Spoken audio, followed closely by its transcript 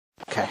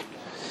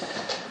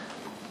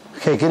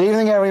Okay, good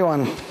evening,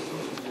 everyone.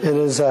 It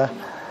is a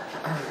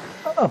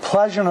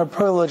pleasure and a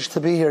privilege to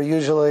be here.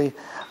 Usually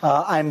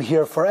I'm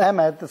here for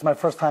Emet. This is my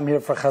first time here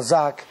for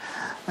Chazaq,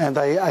 and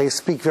I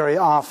speak very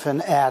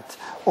often at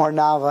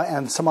Ornava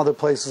and some other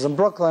places in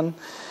Brooklyn.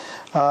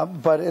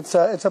 But it's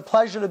a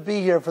pleasure to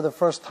be here for the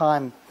first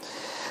time.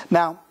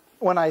 Now,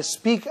 when I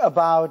speak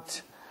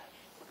about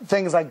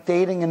things like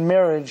dating and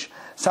marriage,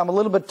 so I'm a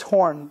little bit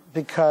torn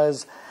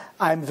because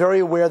I'm very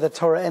aware that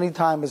Torah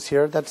Anytime is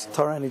here. That's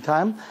Torah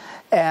Anytime.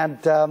 And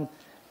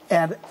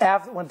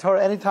after, when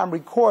Torah Anytime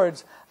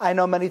records, I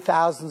know many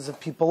thousands of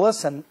people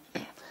listen.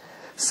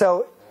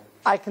 So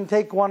I can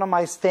take one of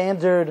my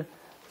standard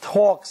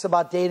talks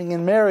about dating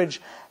and marriage,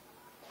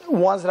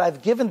 ones that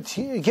I've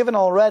given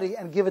already,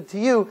 and give it to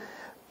you,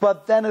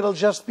 but then it'll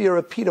just be a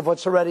repeat of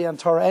what's already on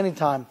Torah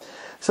Anytime.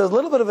 So it's a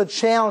little bit of a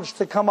challenge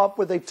to come up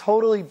with a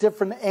totally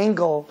different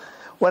angle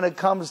when it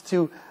comes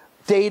to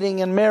dating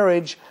and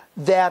marriage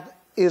that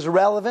is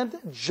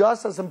relevant,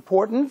 just as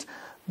important,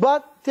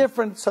 but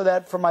different, so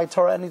that for my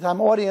Torah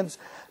Anytime audience,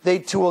 they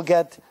too will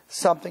get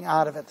something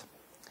out of it.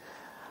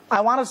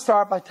 I want to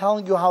start by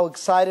telling you how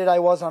excited I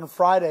was on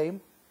Friday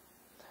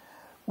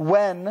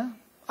when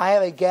I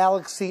have a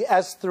Galaxy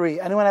S3.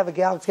 Anyone have a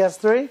Galaxy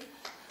S3?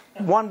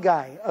 One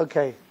guy,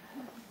 okay.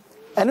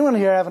 Anyone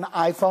here have an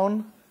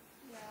iPhone?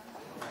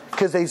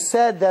 Because they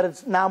said that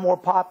it's now more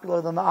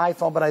popular than the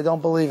iPhone, but I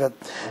don't believe it.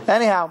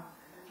 Anyhow,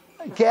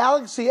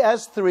 Galaxy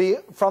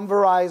S3 from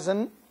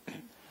Verizon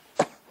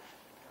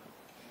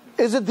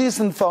is a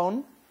decent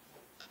phone.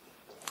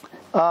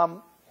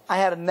 I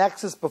had a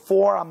Nexus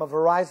before. I'm a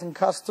Verizon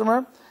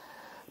customer.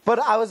 But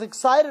I was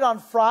excited on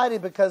Friday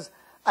because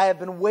I have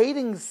been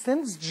waiting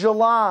since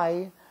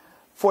July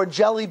for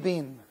Jelly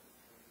Bean.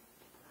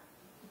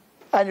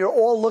 And you're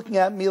all looking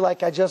at me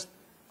like I just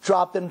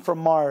dropped in from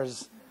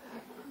Mars.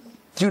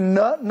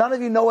 None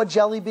of you know what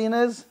Jelly Bean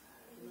is?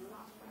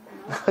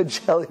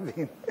 Jelly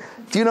Bean.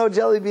 Do you know what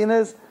Jelly Bean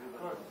is?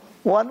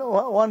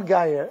 One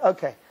guy here.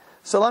 Okay.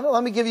 So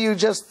let me give you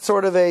just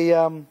sort of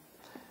a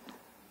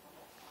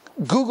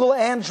Google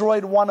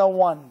Android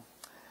 101.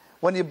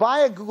 When you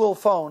buy a Google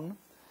phone,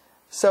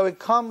 so it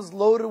comes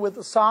loaded with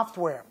the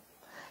software.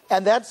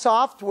 And that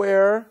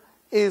software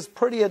is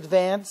pretty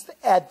advanced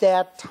at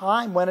that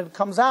time when it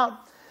comes out.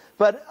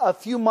 But a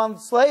few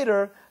months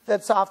later,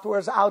 that software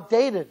is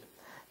outdated.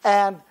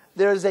 And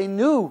there's a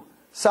new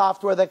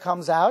software that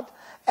comes out.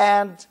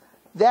 And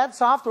that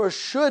software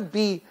should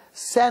be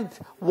sent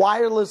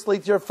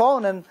wirelessly to your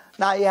phone. And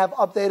now you have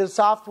updated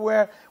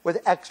software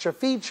with extra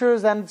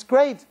features, and it's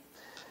great.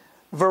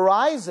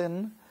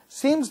 Verizon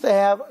seems to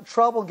have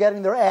trouble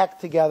getting their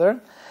act together.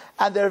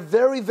 And they're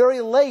very,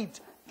 very late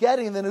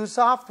getting the new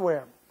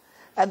software.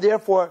 And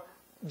therefore,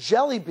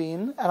 Jelly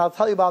Bean, and I'll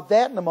tell you about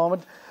that in a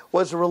moment,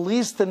 was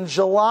released in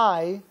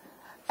July,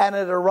 and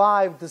it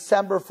arrived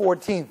December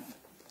 14th.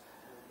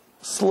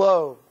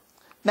 Slow.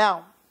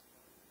 Now,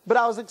 but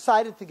I was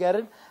excited to get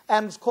it,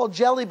 and it's called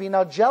Jelly Bean.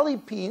 Now, Jelly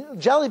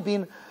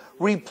Bean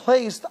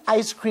replaced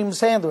ice cream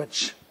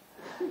sandwich.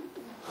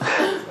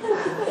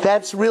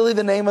 That's really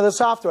the name of the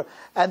software.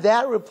 And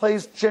that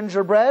replaced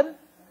gingerbread,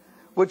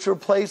 which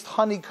replaced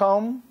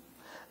honeycomb.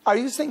 Are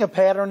you seeing a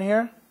pattern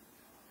here?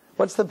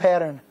 What's the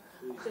pattern?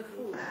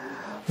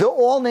 They're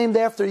all named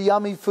after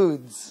yummy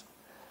foods.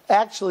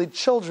 Actually,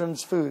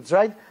 children's foods,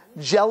 right?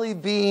 Jelly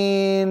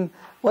Bean.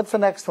 What's the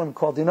next one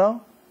called? Do you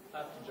know?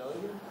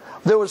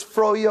 There was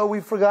Froyo, we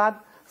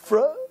forgot.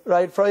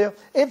 Right, Froyo?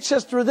 It's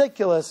just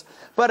ridiculous.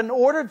 But in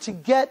order to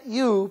get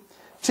you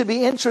to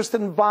be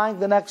interested in buying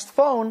the next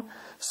phone,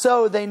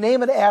 so they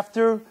name it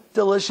after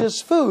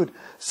delicious food.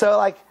 So,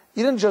 like,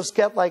 you didn't just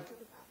get, like,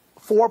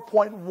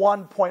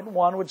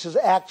 4.1.1, which is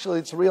actually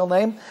its real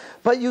name,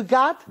 but you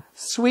got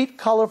sweet,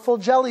 colorful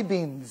jelly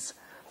beans.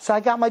 So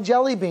I got my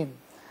Jelly Bean.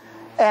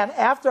 And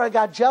after I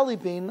got Jelly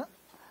Bean,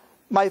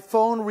 my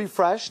phone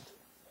refreshed.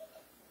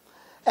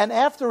 And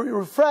after it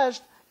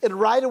refreshed, it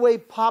right away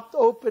popped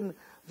open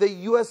the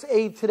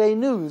USA Today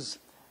news.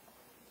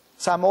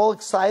 So I'm all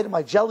excited.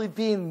 My Jelly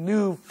Bean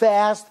new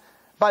fast.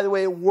 By the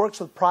way, it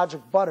works with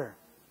Project Butter.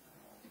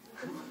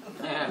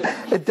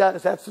 It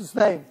does. That's its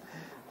name.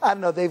 I don't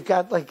know. They've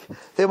got like,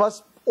 they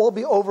must all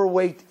be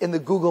overweight in the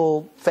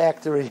Google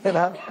factory, you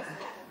know.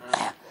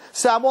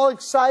 So I'm all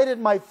excited.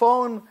 My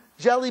phone,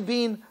 Jelly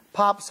Bean,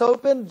 pops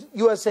open,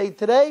 USA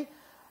Today.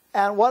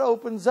 And what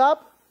opens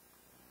up?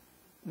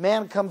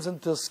 Man comes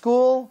into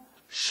school,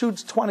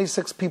 shoots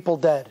 26 people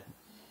dead.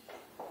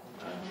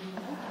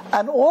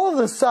 And all of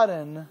a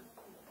sudden,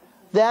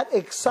 that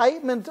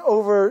excitement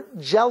over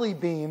Jelly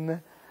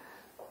Bean,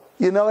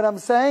 you know what I'm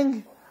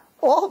saying?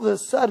 All of a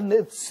sudden,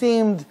 it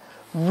seemed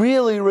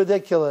really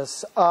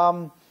ridiculous.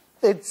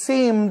 It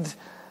seemed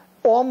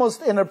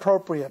almost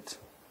inappropriate.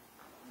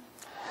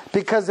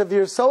 Because if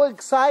you're so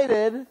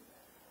excited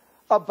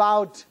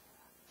about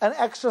an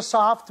extra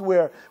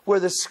software where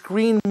the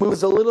screen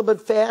moves a little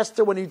bit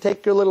faster when you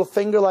take your little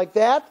finger like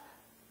that,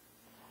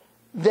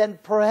 then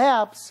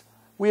perhaps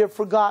we have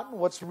forgotten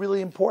what's really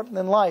important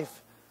in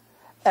life.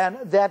 And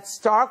that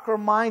stark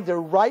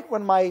reminder, right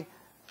when my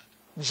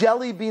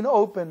jelly being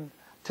open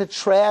to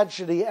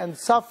tragedy and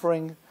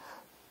suffering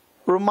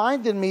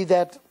reminded me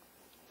that,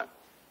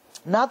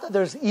 not that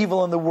there's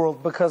evil in the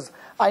world, because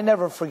I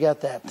never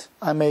forget that.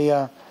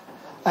 I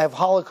have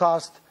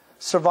Holocaust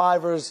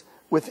survivors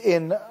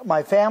within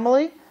my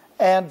family,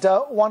 and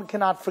one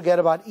cannot forget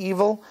about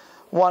evil.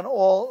 One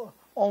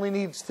only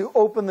needs to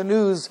open the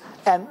news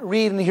and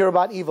read and hear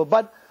about evil.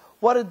 But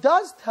what it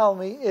does tell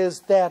me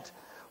is that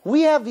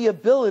we have the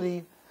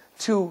ability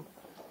to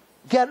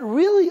get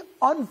really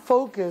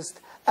unfocused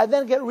and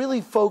then get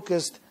really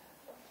focused,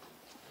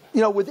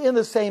 within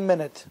the same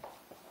minute.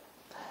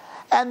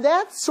 And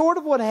that's sort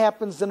of what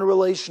happens in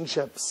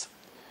relationships.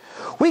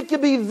 We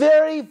can be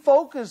very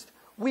focused.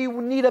 We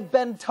need a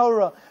Ben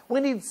Torah. We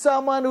need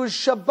someone whose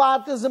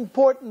Shabbat is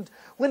important.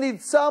 We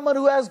need someone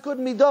who has good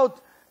midot.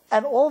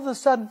 And all of a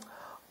sudden,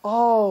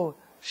 oh,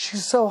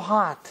 she's so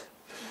hot.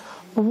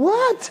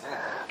 What?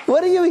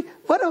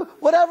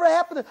 Whatever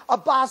happened to a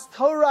Bas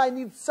Torah? I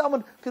need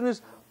someone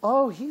who's,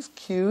 oh, he's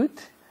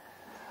cute.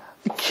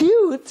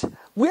 Cute?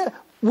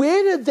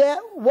 Where did that,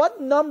 what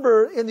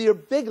number in your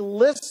big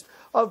list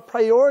of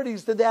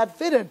priorities did that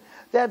fit in?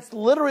 That's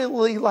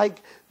literally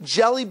like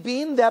jelly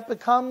bean that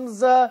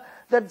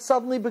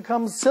suddenly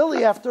becomes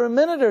silly after a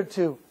minute or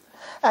two.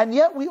 And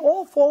yet we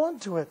all fall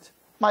into it,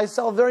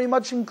 myself very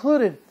much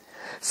included.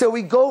 So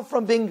we go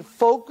from being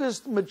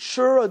focused,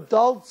 mature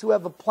adults who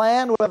have a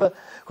plan,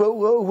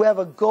 who have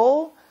a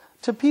goal,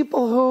 to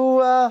people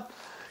who,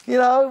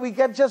 we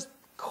get just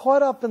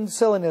caught up in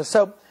silliness.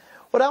 So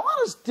what I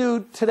want to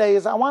do today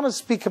is I want to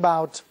speak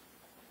about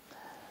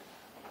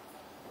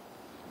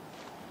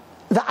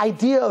the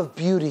idea of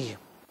beauty.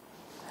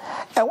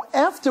 And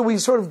after we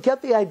sort of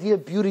get the idea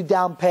of beauty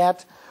down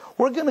pat,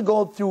 we're going to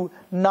go through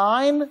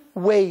 9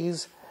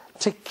 ways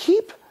to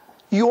keep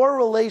your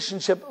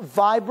relationship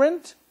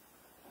vibrant,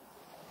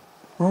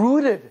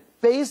 rooted,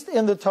 based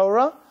in the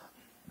Torah,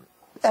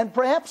 and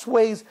perhaps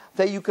ways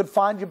that you could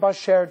find your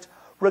bashert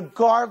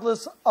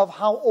regardless of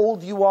how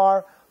old you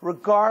are,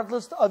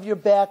 regardless of your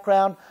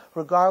background,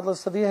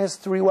 regardless of your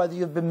history, whether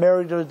you've been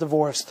married or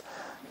divorced.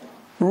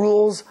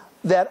 Rules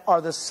that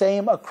are the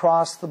same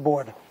across the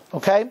board.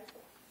 Okay?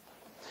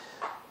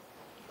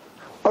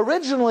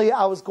 Originally,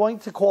 I was going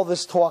to call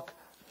this talk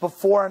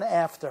Before and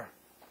After.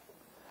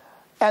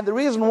 And the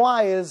reason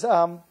why is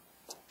I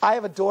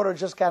have a daughter who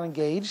just got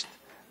engaged.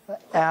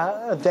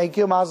 Thank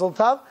you, Mazel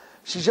Tov.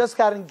 She just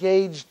got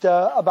engaged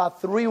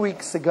about 3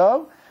 weeks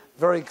ago.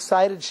 Very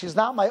excited. She's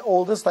not my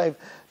oldest. I have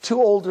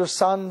 2 older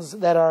sons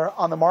that are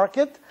on the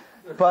market.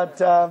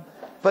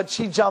 But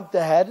she jumped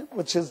ahead,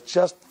 which is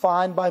just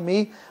fine by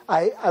me.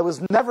 I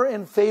was never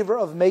in favor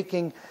of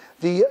making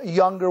the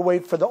younger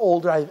wait for the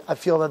older. I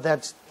feel that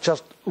that's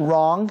just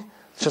wrong.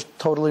 It's just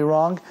totally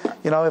wrong.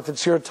 If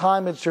it's your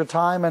time, it's your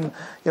time. And,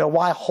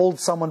 why hold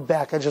someone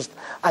back?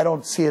 I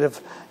don't see it.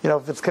 If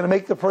it's going to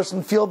make the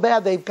person feel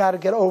bad, they've got to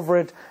get over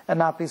it and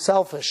not be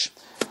selfish.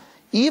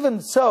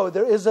 Even so,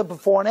 there is a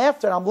before and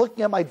after. And I'm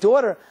looking at my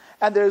daughter,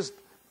 and there's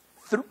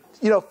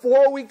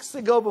 4 weeks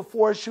ago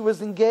before she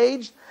was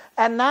engaged,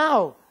 and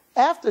now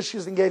after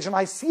she's engaged, and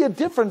I see a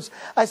difference.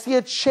 I see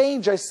a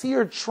change. I see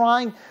her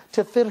trying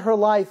to fit her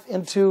life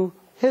into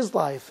his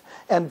life.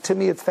 And to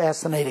me, it's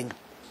fascinating.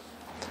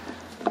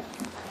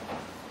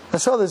 I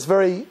saw this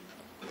very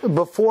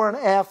before and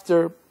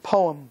after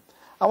poem.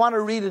 I want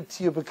to read it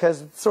to you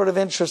because it's sort of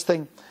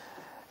interesting.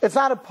 It's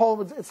not a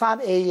poem.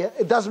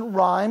 It doesn't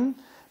rhyme,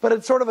 but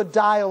it's sort of a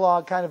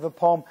dialogue kind of a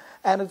poem.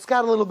 And it's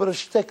got a little bit of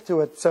shtick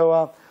to it.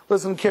 So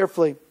listen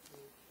carefully.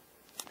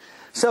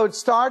 So it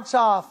starts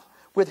off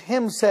with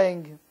him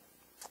saying,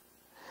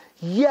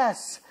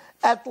 yes,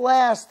 at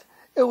last,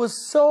 it was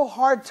so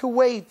hard to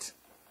wait.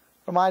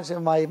 Reminds me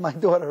of my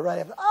daughter,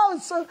 right?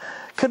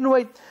 Couldn't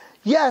wait.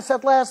 Yes,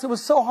 at last, it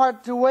was so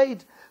hard to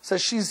wait. So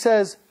she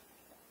says,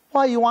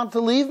 why, you want to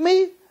leave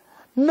me?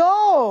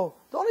 No,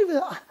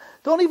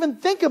 don't even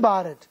think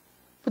about it.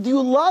 But do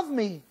you love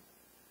me?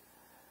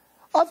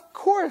 Of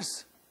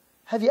course.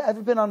 Have you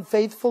ever been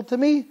unfaithful to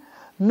me?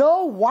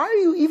 No, why are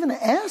you even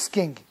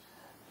asking?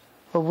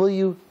 But will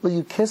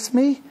you kiss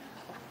me?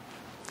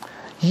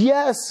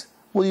 Yes.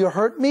 Will you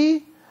hurt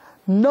me?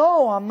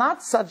 No, I'm not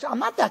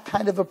that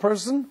kind of a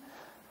person.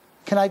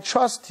 Can I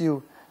trust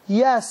you?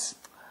 Yes.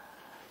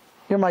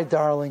 You're my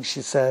darling,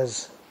 she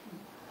says.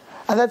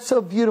 And that's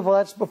so beautiful.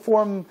 That's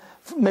before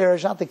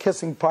marriage, not the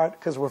kissing part,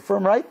 because we're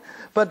firm, right?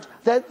 But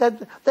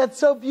that's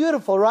so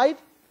beautiful, right?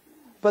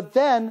 But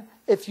then,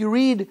 if you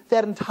read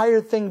that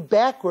entire thing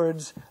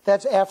backwards,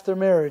 that's after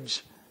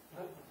marriage.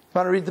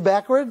 Want to read the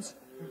backwards?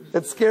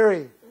 It's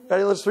scary.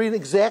 Ready? Let's read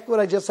exactly what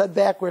I just said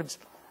backwards.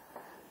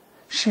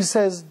 She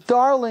says,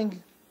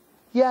 darling,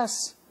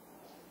 yes.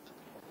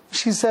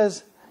 She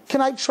says,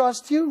 can I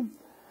trust you?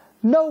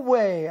 No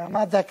way. I'm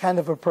not that kind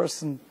of a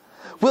person.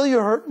 Will you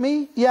hurt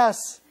me?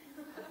 Yes.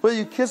 Will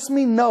you kiss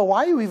me? No.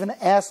 Why are you even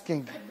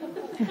asking?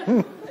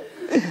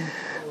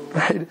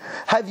 Right?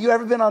 Have you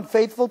ever been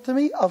unfaithful to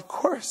me? Of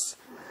course.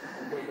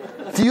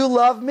 Do you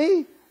love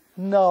me?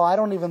 No, I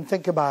don't even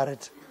think about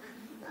it.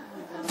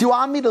 Do you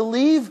want me to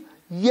leave?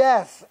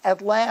 Yes,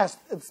 at last.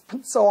 It's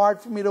been so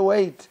hard for me to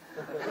wait.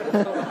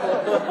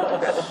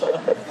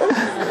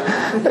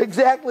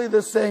 Exactly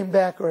the same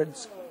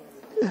backwards.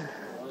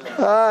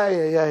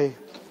 Ay, ay, ay.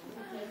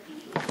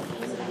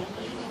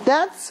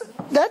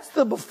 That's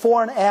the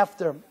before and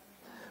after.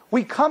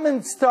 We come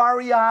in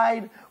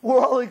starry-eyed, we're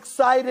all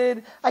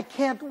excited, I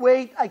can't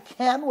wait, I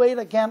can't wait,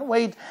 I can't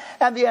wait.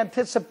 And the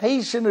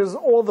anticipation is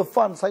all the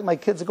fun. It's like my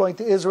kids are going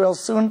to Israel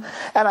soon,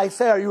 and I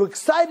say, are you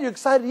excited? You're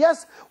excited?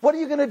 Yes. What are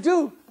you going to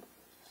do?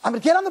 I'm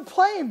going to get on the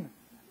plane.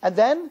 And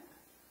then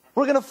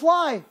we're going to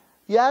fly.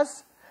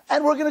 Yes.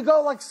 And we're going to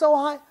go like so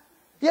high.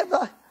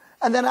 Yeah.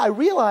 And then I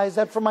realized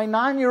that for my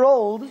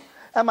 9-year-old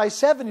and my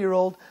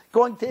 7-year-old,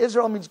 going to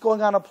Israel means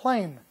going on a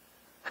plane.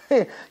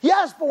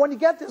 Yes, but when you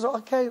get there,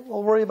 okay,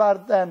 we'll worry about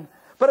it then.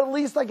 But at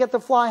least I get to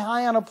fly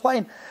high on a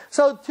plane.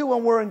 So too,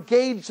 when we're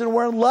engaged and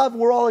we're in love,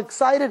 we're all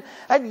excited.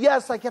 And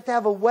yes, I get to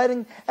have a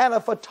wedding and a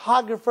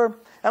photographer.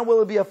 And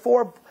will it be a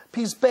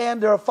 4-piece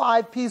band or a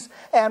 5-piece?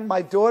 And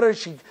my daughter,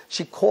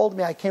 she called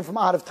me. I came from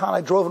out of town.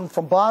 I drove in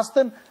from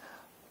Boston.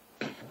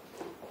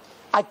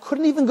 I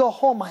couldn't even go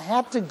home. I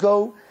had to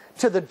go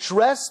to the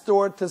dress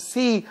store to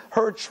see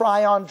her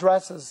try on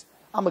dresses.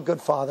 I'm a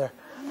good father.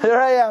 Here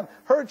I am.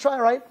 Her try,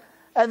 right?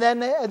 And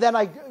then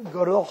I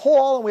go to the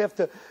hall and we have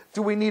to,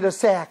 do we need a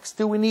sax?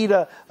 Do we need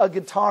a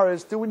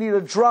guitarist? Do we need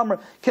a drummer?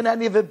 Can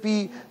any of it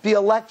be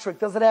electric?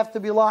 Does it have to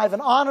be live?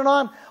 And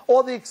on.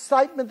 All the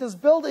excitement is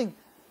building.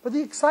 But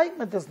the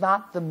excitement is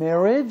not the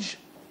marriage.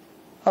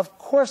 Of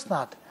course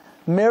not.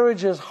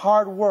 Marriage is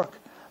hard work.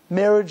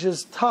 Marriage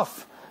is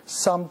tough.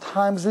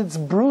 Sometimes it's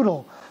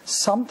brutal.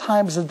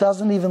 Sometimes it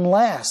doesn't even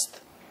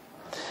last.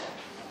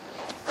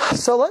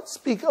 So let's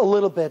speak a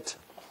little bit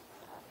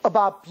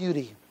about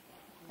beauty.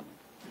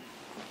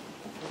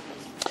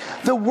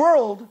 The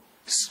world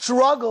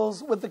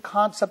struggles with the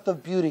concept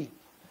of beauty.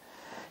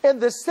 In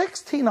the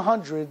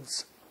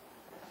 1600s,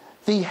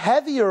 the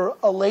heavier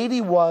a lady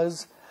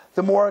was,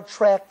 the more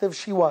attractive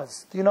she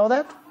was. Do you know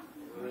that?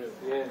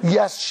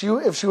 Yes,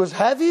 if she was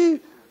heavy,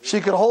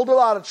 she could hold a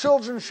lot of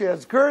children. She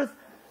has girth.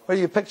 Where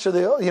you picture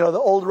the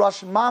old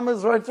Russian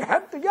mamas, right?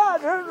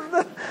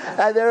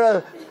 And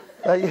they're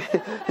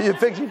you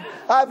picture.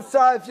 I'm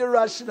sorry if you're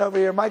Russian over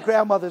here. My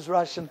grandmother's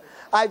Russian.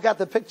 I've got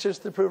the pictures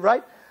to prove.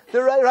 Right?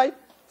 They're right.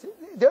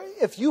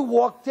 If you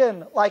walked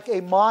in like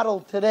a model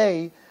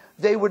today,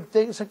 they would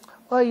think,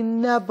 "Oy,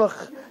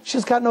 Nebuch,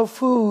 she's got no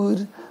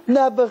food.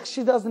 Nebuch,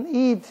 she doesn't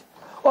eat.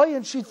 Oh,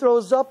 and she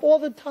throws up all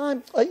the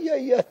time."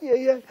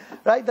 Yeah.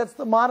 Right? That's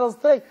the models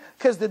today.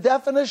 Because the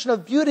definition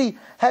of beauty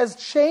has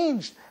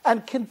changed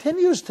and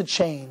continues to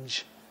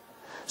change.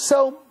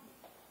 So,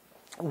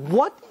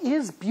 what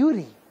is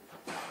beauty?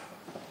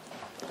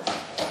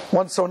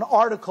 Once saw an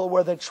article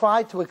where they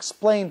tried to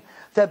explain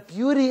that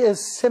beauty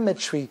is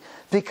symmetry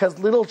because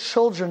little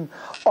children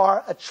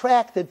are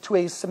attracted to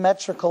a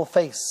symmetrical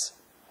face.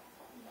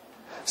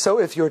 So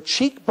if your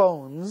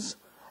cheekbones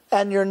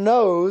and your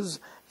nose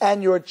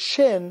and your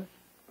chin,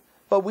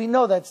 but we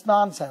know that's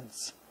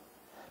nonsense.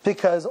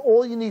 Because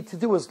all you need to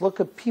do is look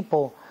at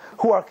people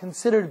who are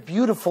considered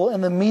beautiful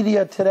in the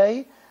media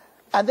today,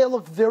 and they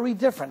look very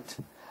different.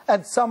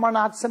 And some are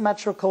not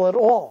symmetrical at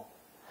all.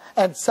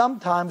 And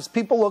sometimes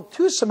people look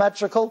too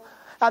symmetrical,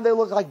 and they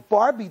look like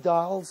Barbie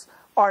dolls,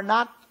 are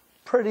not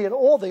pretty at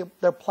all.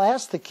 They're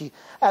plasticky.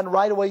 And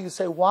right away you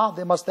say, wow,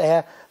 they must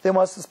have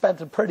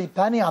spent a pretty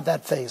penny on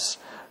that face.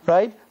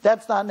 Right?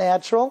 That's not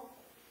natural.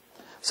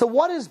 So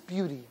what is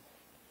beauty?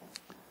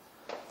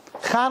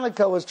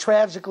 Hanukkah was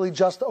tragically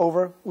just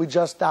over. We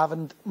just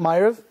davened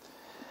Ma'ariv.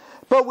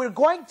 But we're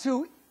going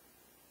to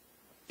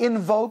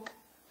invoke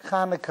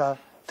Hanukkah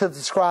to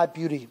describe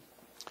beauty.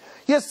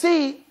 You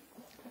see,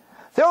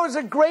 there was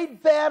a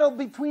great battle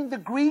between the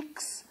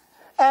Greeks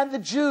and the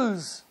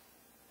Jews.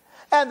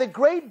 And the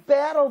great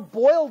battle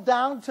boiled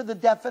down to the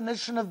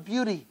definition of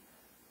beauty.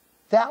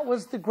 That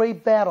was the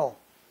great battle.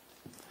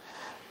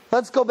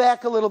 Let's go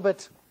back a little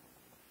bit.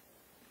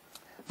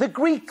 The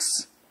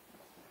Greeks.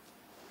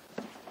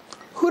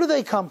 Who do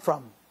they come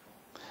from?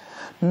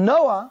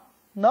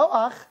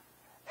 Noach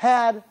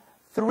had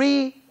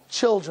 3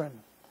 children.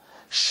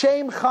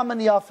 Shem, Ham, and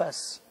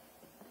Yafes.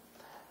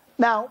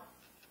 Now,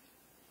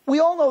 we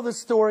all know the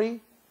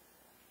story.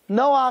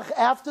 Noach,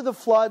 after the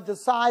flood,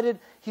 decided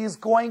he's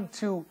going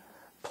to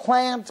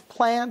plant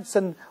plants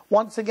and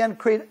once again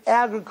create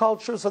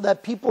agriculture so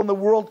that people in the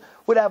world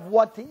would have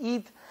what to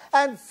eat.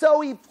 And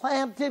so he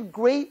planted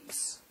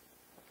grapes,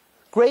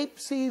 grape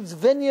seeds,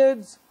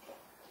 vineyards.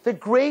 The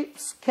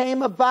grapes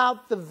came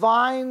about, the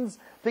vines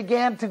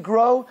began to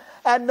grow,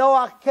 and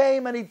Noah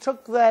came and he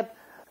took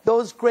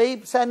those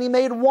grapes and he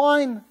made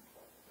wine.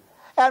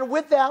 And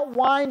with that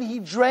wine he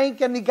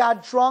drank and he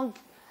got drunk.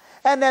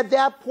 And at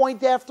that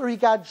point, after he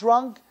got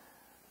drunk,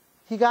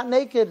 he got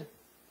naked.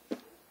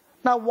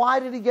 Now, why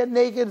did he get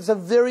naked?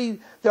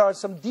 There are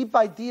some deep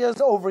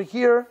ideas over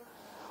here.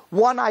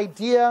 One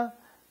idea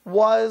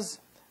was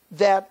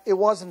that it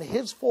wasn't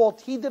his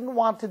fault. He didn't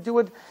want to do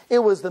it. It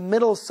was the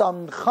middle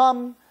son,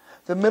 Ham.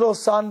 The middle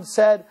son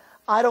said,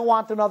 I don't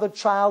want another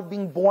child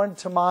being born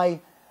to my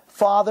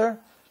father.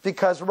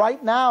 Because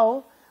right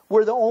now,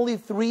 we're the only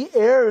 3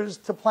 heirs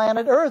to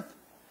planet Earth.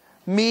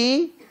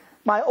 Me,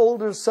 my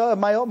older son,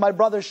 my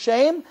brother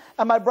Shem,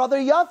 and my brother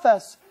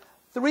Yafes.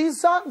 3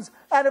 sons.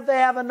 And if they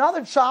have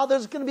another child,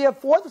 there's going to be a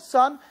 4th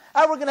son,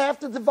 and we're going to have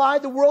to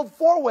divide the world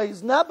 4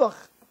 ways. Nebuch.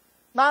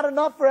 Not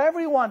enough for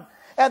everyone.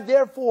 And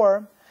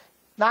therefore,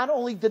 not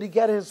only did he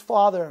get his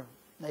father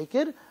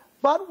naked,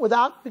 but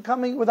without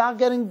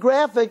getting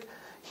graphic,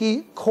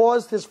 he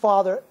caused his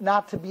father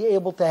not to be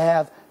able to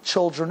have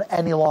children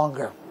any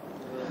longer.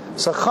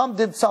 So Chum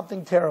did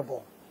something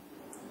terrible.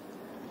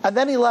 And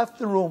then he left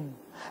the room.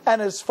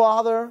 And his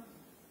father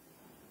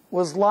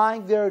was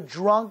lying there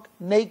drunk,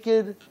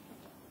 naked,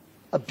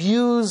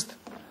 abused.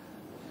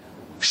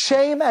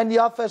 Shem and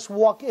Yafes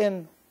walk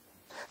in.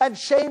 And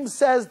Shem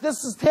says,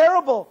 "This is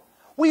terrible.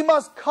 We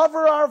must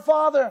cover our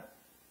father.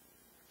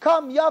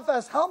 Come,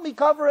 Yafes, help me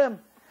cover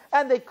him."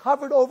 And they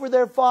covered over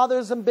their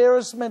father's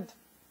embarrassment.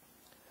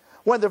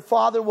 When their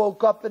father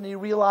woke up and he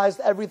realized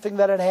everything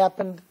that had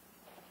happened,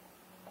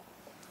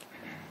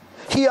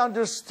 he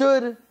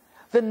understood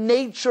the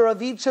nature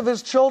of each of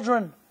his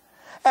children.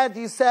 And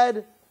he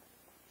said,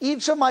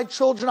 "Each of my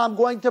children I'm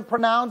going to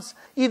pronounce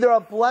either a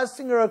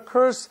blessing or a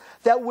curse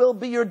that will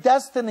be your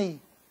destiny.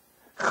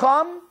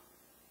 Chum,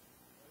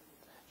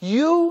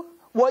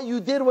 what you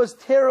did was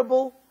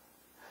terrible.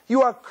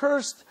 You are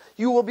cursed.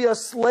 You will be a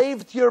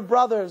slave to your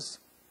brothers.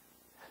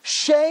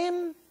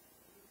 Shem,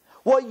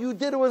 what you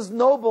did was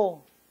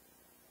noble.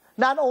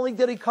 Not only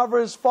did he cover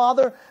his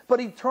father, but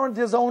he turned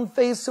his own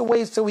face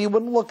away so he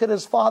wouldn't look at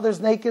his father's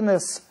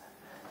nakedness.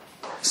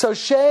 So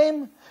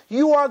Shem,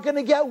 you are going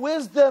to get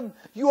wisdom.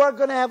 You are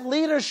going to have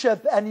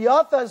leadership. And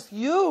Yafes,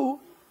 you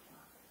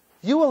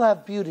will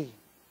have beauty.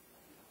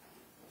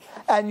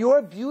 And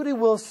your beauty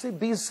will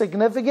be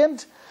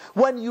significant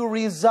when you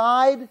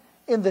reside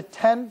in the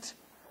tent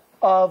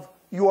of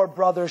your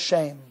brother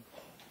Shem.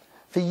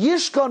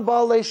 V'yishkon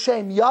ba'alei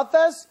Shem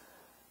Yafes,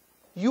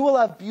 you will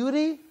have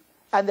beauty,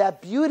 and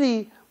that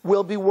beauty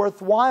will be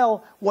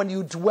worthwhile when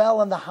you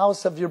dwell in the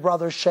house of your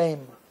brother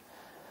Shem."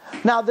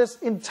 Now, this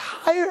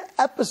entire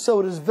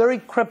episode is very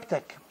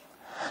cryptic.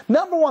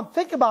 Number one,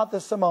 think about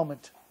this a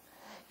moment.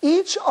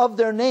 Each of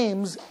their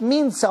names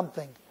means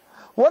something.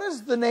 What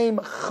does the name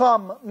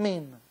Chum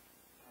mean?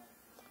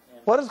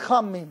 What does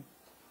Chum mean?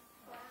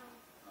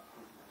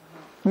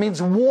 It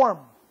means warm,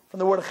 from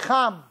the word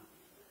Cham.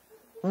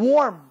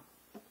 Warm.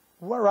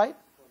 Right?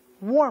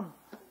 Warm.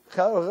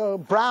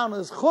 Brown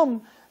is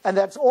Chum, and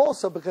that's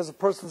also because a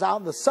person's out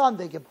in the sun,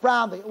 they get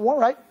brown, they get warm,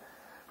 right?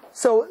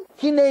 So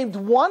he named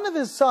one of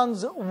his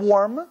sons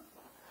Warm.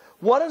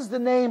 What does the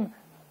name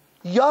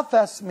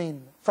Yafes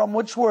mean? From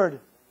which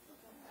word?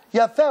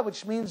 Yafeh,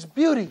 which means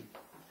beauty.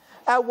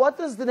 And what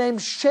does the name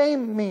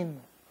Shem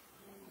mean?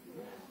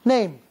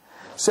 Name.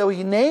 So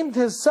he named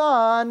his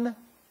son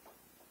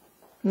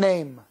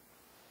Name.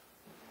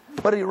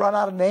 But did he run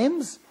out of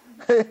names?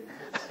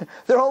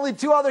 There are only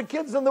 2 other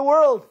kids in the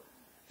world.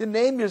 You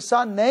name your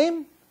son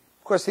Name?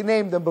 Of course, he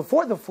named them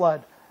before the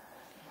flood.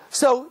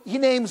 So he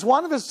names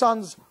one of his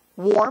sons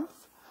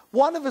Warmth,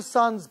 one of his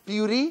sons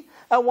Beauty,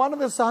 and one of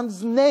his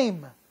sons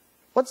Name.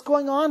 What's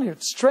going on here?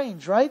 It's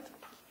strange, right?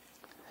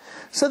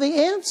 So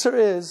the answer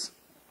is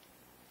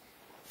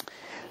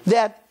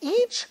that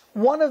each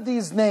one of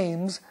these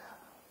names,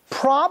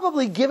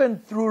 probably given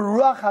through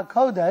Ruach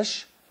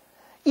HaKodesh,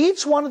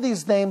 each one of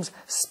these names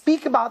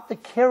speak about the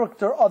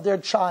character of their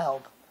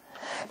child.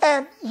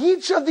 And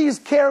each of these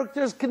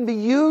characters can be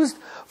used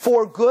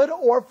for good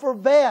or for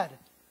bad.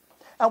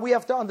 And we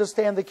have to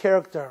understand the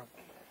character.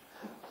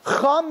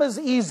 Chum is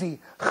easy.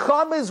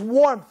 Chum is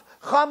warmth.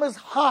 Chum is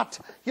hot.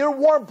 You're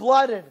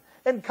warm-blooded.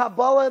 In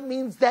Kabbalah, it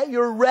means that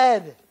you're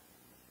red.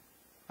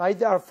 Right?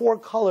 There are 4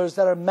 colors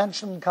that are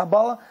mentioned in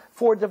Kabbalah,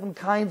 4 different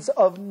kinds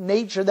of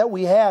nature that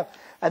we have.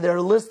 And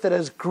they're listed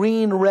as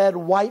green, red,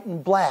 white,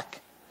 and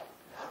black.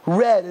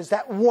 Red is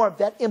that warmth,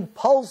 that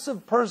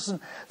impulsive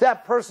person.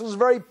 That person is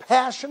very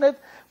passionate,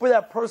 but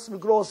that person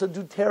could also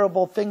do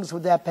terrible things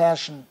with that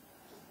passion.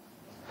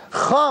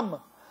 Chum,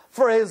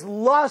 for his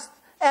lust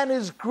and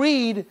his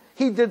greed,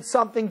 he did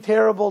something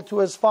terrible to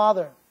his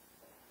father.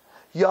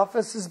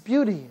 Yafes is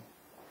beauty.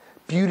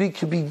 Beauty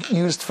could be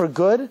used for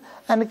good,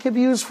 and it could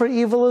be used for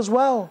evil as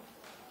well.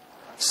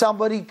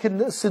 Somebody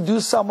can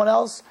seduce someone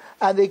else,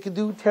 and they can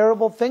do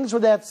terrible things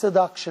with that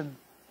seduction.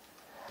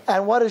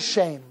 And what is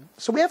shame?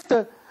 So we have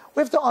to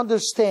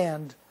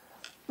understand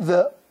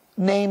the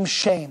name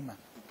Shem.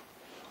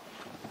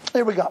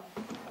 Here we go.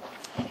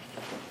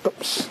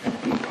 Oops.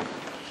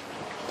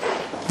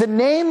 The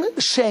name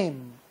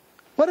Shem.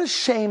 What does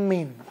Shem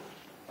mean?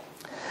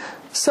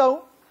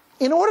 So,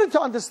 in order to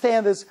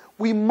understand this,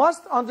 we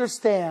must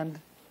understand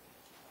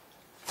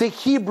the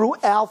Hebrew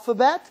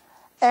alphabet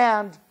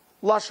and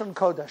Lashon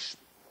Kodesh.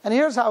 And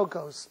here's how it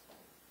goes.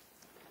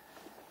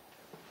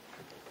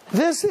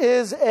 This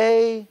is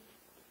a...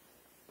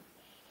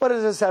 What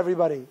is this,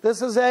 everybody?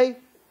 This is a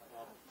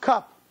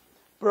cup.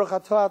 Why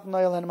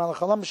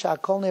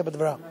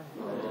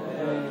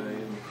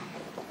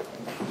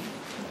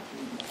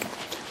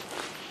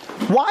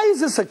is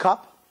this a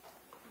cup?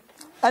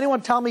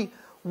 Anyone tell me,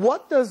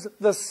 what does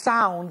the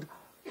sound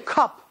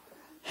cup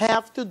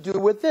have to do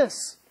with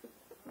this?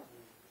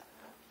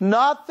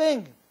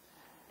 Nothing.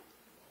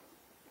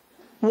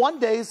 One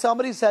day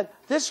somebody said,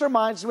 this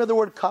reminds me of the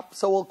word cup,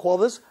 so we'll call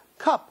this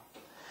cup.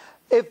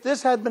 If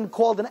this had been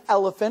called an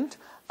elephant,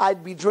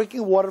 I'd be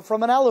drinking water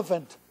from an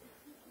elephant.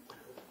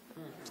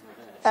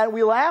 And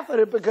we laugh at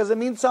it because it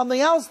means something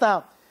else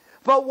now.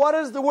 But what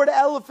does the word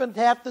elephant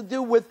have to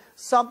do with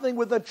something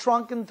with a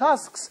trunk and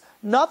tusks?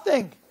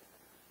 Nothing,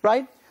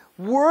 right?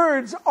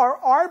 Words are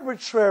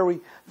arbitrary.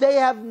 They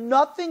have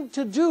nothing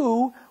to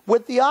do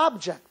with the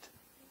object.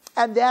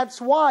 And that's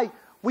why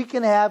we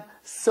can have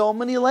so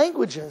many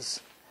languages.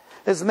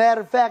 As a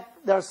matter of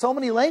fact, there are so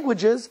many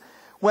languages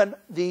when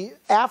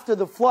after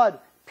the flood,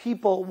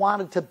 people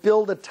wanted to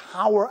build a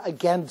tower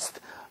against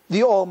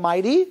the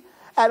Almighty,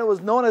 and it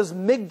was known as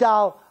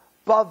Migdal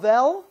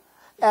Bavel,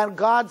 and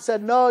God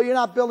said, no, you're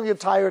not building a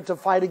tower to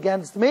fight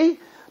against me.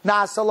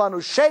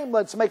 Nasalanu shame,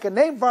 let's make a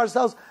name for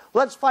ourselves,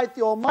 let's fight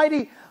the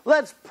Almighty,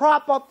 let's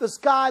prop up the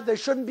sky, there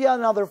shouldn't be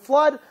another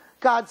flood.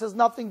 God says,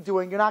 nothing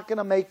doing, you're not going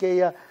to make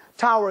a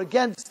tower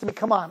against me,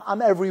 come on,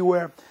 I'm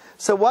everywhere.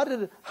 So what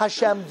did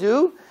Hashem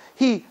do?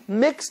 He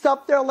mixed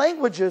up their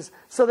languages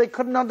so they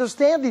couldn't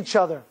understand each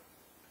other.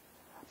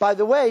 By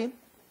the way,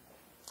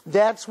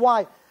 that's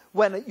why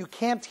when you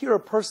can't hear a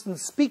person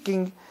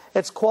speaking,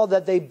 it's called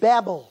that they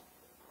babble.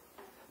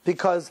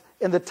 Because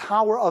in the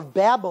Tower of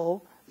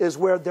Babel is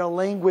where their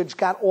language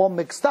got all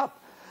mixed up.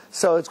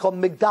 So it's called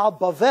Migdal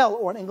Bavel,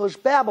 or in English,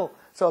 Babel.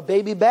 So a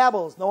baby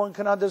babbles, no one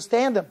can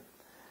understand him.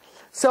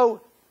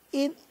 So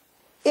in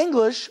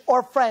English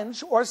or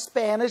French or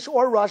Spanish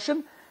or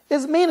Russian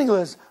is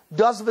meaningless.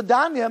 Das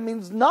Vidanya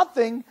means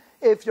nothing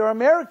if you're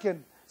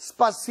American.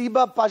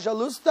 Spasiba,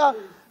 pajalusta,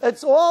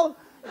 it's all,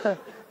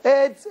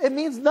 it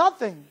means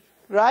nothing,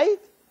 right?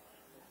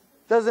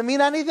 Does it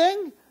mean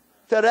anything?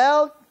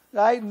 Terel,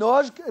 right?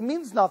 Noj, it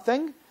means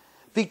nothing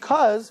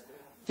because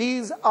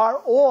these are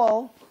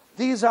all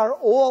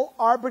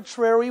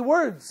arbitrary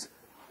words.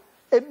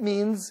 It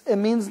means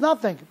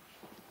nothing.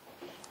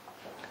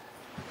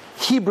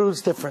 Hebrew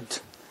is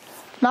different.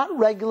 Not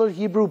regular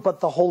Hebrew, but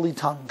the Holy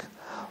Tongue.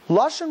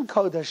 Lashon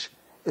Kodesh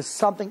is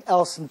something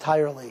else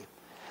entirely.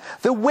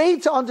 The way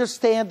to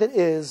understand it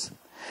is,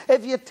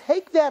 if you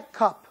take that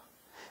cup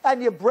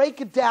and you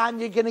break it down,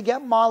 you're going to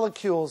get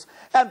molecules.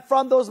 And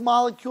from those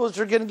molecules,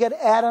 you're going to get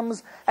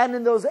atoms. And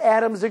in those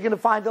atoms, you're going to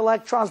find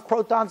electrons,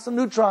 protons, and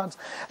neutrons.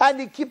 And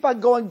you keep on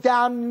going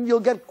down, and you'll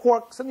get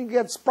quarks, and you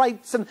get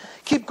sprites, and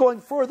keep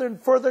going further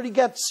and further. You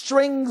get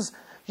strings.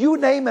 You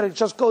name it. It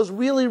just goes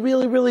really,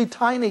 really, really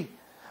tiny.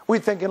 We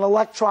think an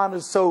electron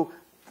is so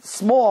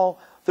small.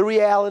 The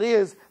reality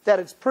is that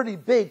it's pretty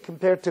big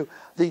compared to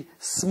the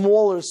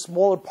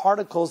smaller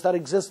particles that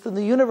exist in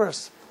the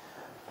universe.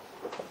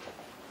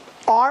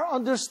 Our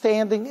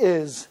understanding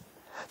is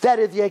that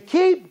if you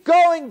keep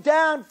going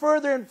down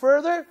further and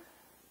further,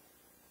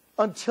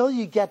 until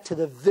you get to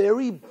the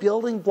very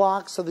building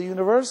blocks of the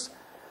universe,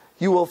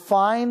 you will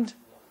find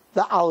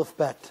the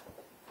alphabet.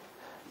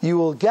 You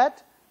will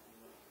get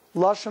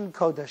Lashon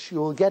Kodesh. You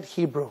will get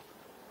Hebrew.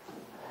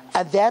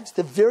 And that's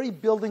the very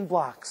building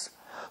blocks.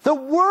 The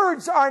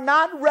words are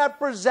not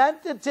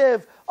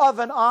representative of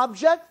an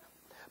object,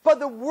 but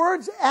the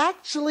words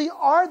actually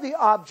are the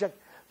object.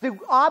 The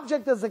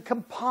object is a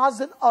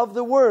composite of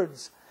the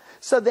words.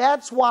 So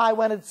that's why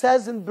when it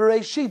says in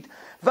Bereshit,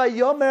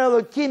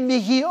 Vayomer Elokim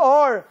mihi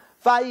or,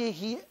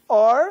 vayihi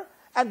or,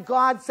 and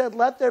God said,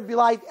 let there be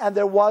light, and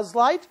there was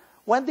light.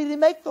 When did He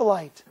make the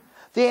light?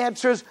 The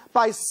answer is,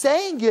 by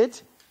saying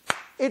it,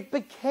 it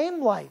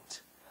became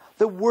light.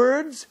 The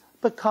words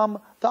become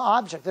the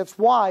object. That's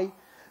why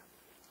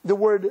the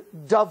word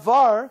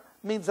davar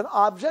means an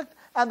object,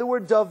 and the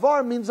word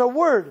davar means a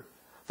word.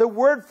 The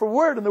word for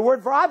word and the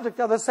word for object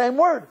are the same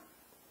word.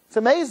 It's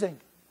amazing.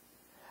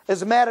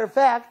 As a matter of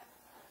fact,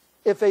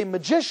 if a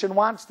magician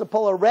wants to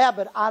pull a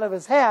rabbit out of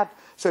his hat,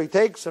 so he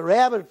takes a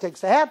rabbit,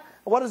 takes a hat,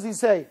 and what does he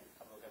say?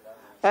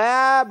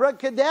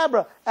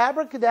 Abracadabra.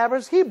 Abracadabra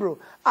is Hebrew.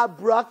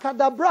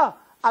 Abracadabra.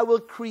 I will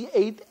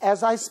create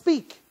as I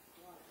speak.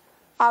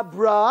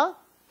 Abra,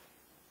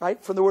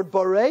 right, from the word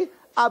bore.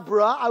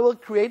 Abra, I will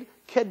create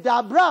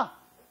kedabra.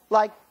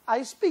 Like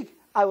I speak.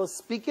 I will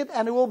speak it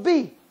and it will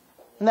be.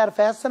 Isn't that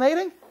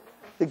fascinating?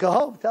 You go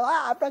home, tell,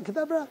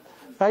 abracadabra,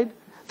 right?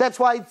 That's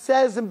why it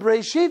says in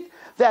Bereshit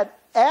that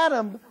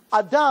Adam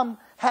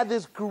had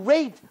this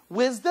great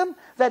wisdom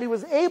that he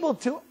was able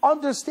to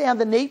understand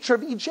the nature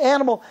of each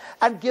animal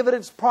and give it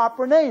its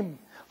proper name.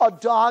 A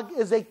dog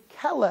is a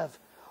kelev.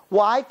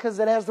 Why? Because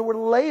it has the word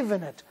lev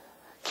in it.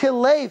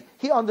 Kilev,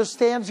 he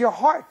understands your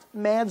heart,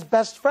 man's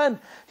best friend.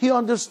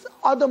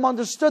 Adam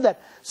understood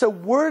that. So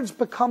words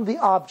become the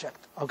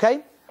object,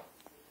 okay?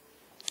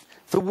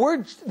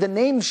 The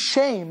name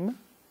Shem,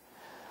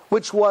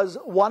 which was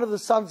one of the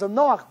sons of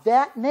Noah,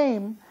 that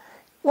name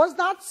was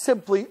not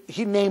simply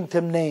he named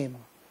him name.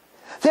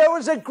 There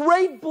was a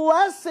great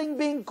blessing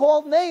being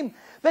called name,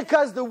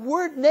 because the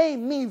word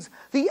name means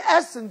the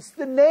essence,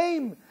 the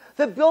name,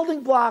 the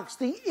building blocks,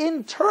 the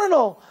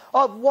internal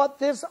of what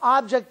this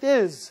object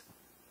is.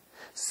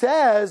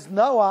 Says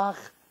Noach,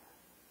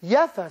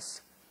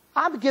 Yefes,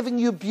 I'm giving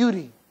you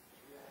beauty.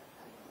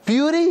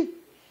 Beauty,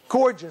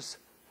 gorgeous.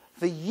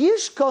 The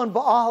Yishkon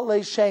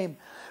ba'al shem.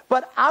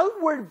 But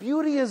outward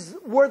beauty is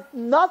worth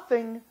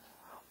nothing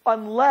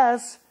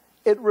unless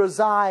it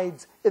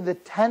resides in the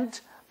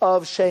tent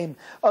of shame.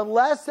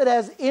 Unless it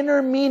has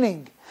inner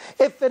meaning.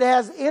 If it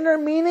has inner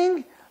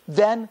meaning,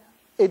 then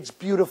it's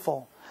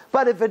beautiful.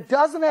 But if it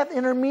doesn't have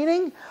inner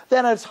meaning,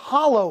 then it's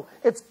hollow.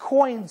 It's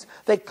coins.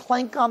 They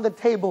clank on the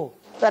table.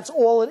 That's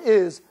all it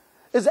is.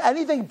 Is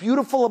anything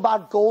beautiful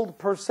about gold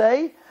per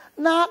se?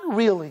 Not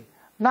really.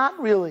 Not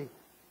really.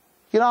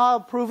 You know how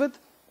I'll prove it?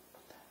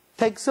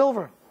 Take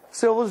silver.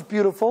 Silver is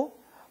beautiful,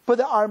 but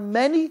there are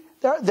many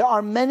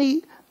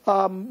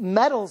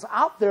metals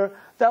out there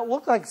that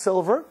look like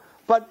silver,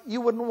 but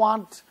you wouldn't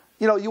want,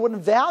 you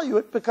wouldn't value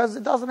it because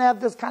it doesn't have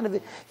this kind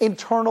of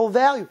internal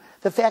value.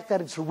 The fact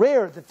that it's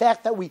rare, the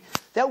fact that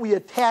we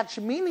attach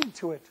meaning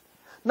to it.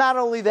 Not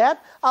only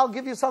that, I'll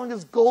give you something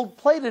that's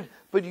gold-plated,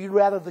 but you'd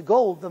rather the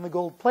gold than the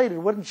gold-plated,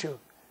 wouldn't you?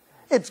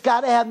 It's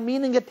got to have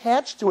meaning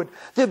attached to it.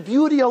 The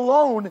beauty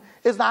alone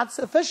is not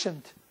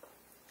sufficient.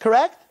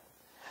 Correct?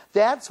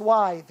 That's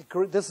why,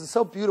 this is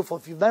so beautiful.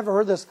 If you've never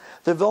heard this,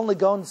 the Vilna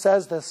Gaon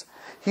says this.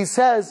 He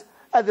says,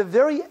 at the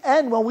very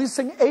end, when we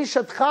sing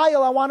Eshet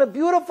Chayil, I want a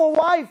beautiful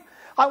wife.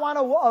 I want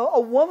a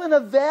woman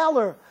of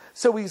valor.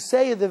 So we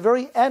say at the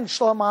very end,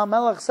 Shlomo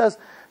HaMelech says,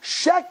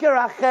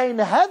 Sheker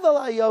achein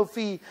hevel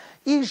hayofi,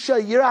 Isha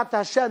yirat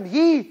Hashem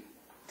hi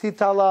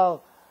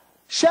titalal.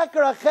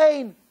 Sheker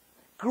achein,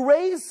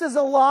 grace is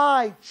a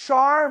lie.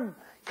 Charm,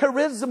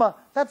 charisma,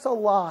 that's a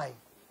lie.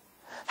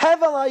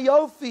 Hevel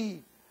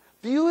hayofi,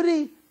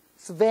 beauty,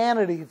 it's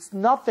vanity, it's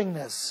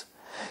nothingness.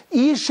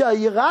 Isha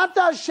yirat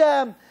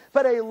Hashem,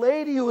 but a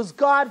lady who is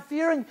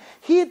God-fearing,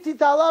 hi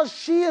titalal,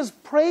 she is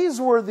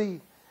praiseworthy.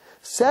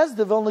 Says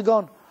the Vilna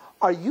Gaon,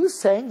 are you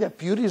saying that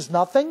beauty is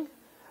nothing?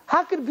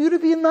 How could beauty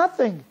be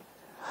nothing?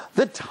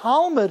 The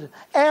Talmud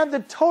and the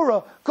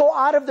Torah go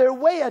out of their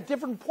way at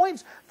different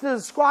points to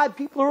describe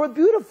people who are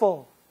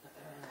beautiful.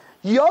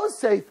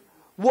 Yosef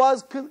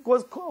was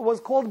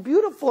called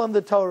beautiful in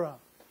the Torah.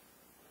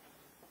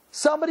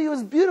 Somebody who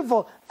was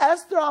beautiful.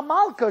 Esther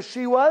Amalka,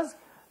 she was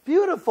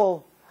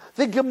beautiful.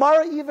 The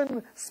Gemara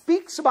even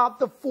speaks about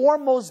the 4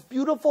 most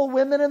beautiful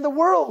women in the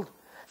world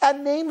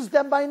and names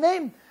them by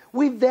name.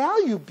 We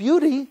value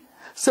beauty.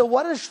 So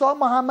what is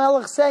Shlomo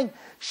HaMelech saying?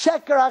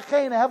 Sheker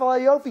achein hevel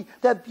hayofi,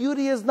 that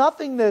beauty is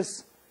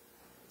nothingness.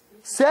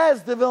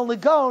 Says the Vilna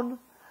Gaon,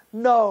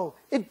 no,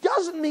 it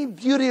doesn't mean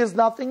beauty is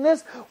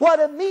nothingness. What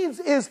it means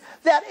is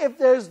that if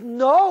there's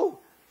no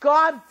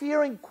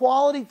God-fearing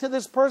quality to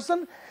this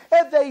person,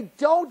 if they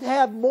don't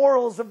have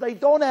morals, if they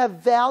don't have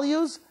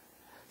values,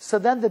 so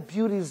then the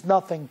beauty is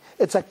nothing.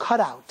 It's a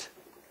cutout.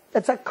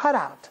 It's a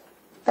cutout.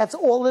 That's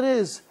all it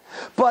is.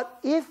 But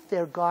if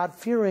they're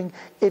God-fearing,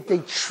 if they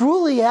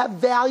truly have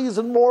values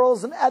and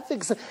morals and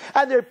ethics,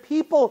 and they're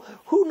people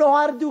who know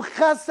how to do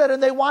chesed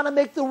and they want to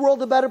make the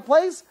world a better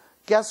place,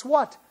 guess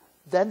what?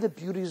 Then the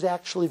beauty is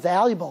actually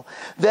valuable.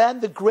 Then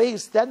the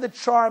grace, then the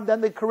charm,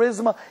 then the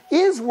charisma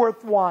is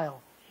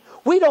worthwhile.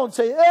 We don't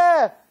say,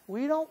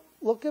 we don't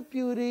look at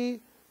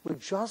beauty, we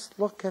just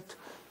look at...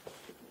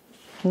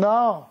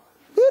 No.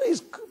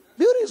 Beauty's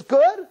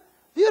good.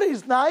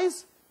 Beauty's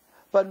nice.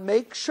 But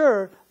make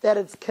sure that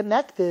it's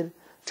connected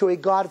to a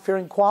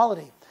God-fearing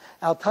quality.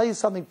 I'll tell you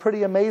something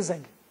pretty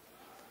amazing.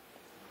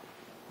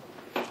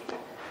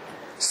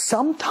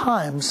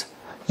 Sometimes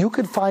you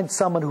could find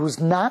someone who's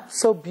not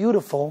so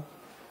beautiful.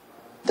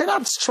 They're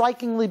not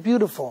strikingly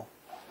beautiful.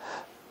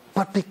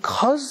 But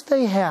because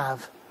they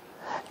have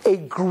a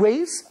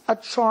grace, a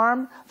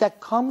charm that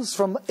comes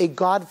from a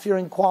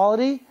God-fearing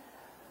quality,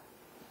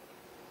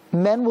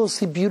 men will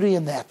see beauty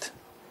in that.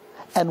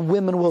 And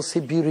women will see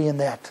beauty in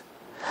that.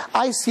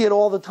 I see it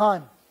all the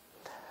time.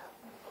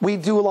 We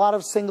do a lot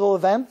of single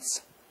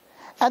events,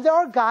 and there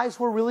are guys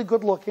who are really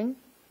good looking,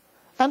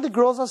 and the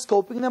girls are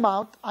scoping them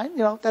out.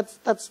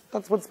 That's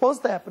what's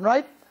supposed to happen,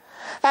 right?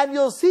 And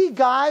you'll see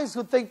guys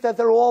who think that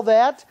they're all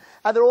that,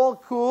 and they're all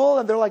cool,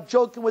 and they're like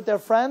joking with their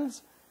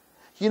friends.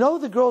 You know who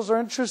the girls are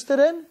interested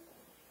in?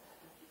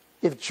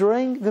 If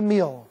during the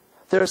meal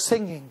they're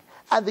singing,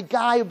 and the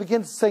guy who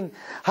begins to sing,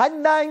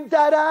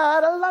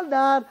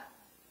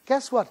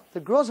 guess what? The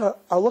girls are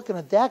looking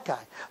at that guy.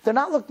 They're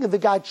not looking at the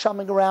guy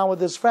chumming around with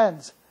his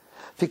friends.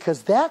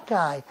 Because that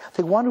guy,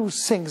 the one who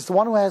sings, the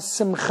one who has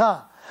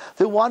simcha,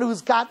 the one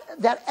who's got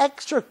that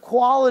extra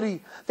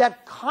quality,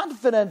 that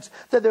confidence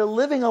that they're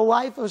living a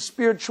life of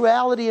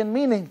spirituality and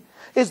meaning,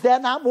 is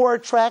that not more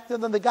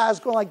attractive than the guy who's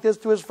going like this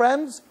to his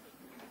friends?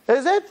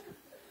 Is it?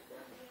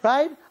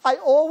 Right? I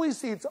always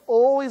see it's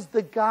always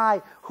the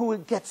guy who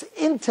gets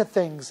into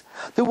things.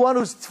 The one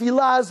whose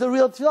tefillah is the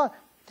real tefillah.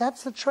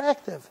 That's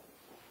attractive.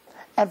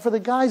 And for the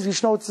guys, you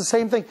should know it's the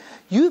same thing.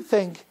 You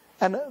think,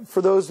 and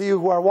for those of you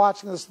who are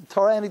watching this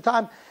Torah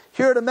anytime,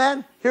 here are the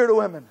men, here are the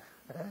women.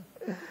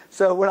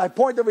 So when I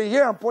point over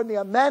here, I'm pointing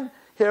at men,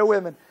 here are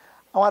women.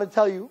 I want to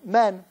tell you,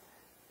 men,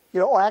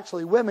 or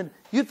actually women,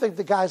 you'd think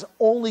the guys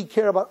only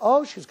care about,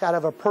 oh, she's got to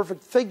have a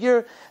perfect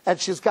figure, and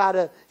she's got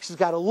to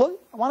look.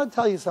 I want to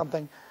tell you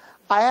something.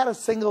 I had a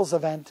singles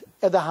event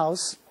at the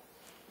house,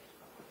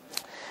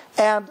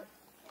 and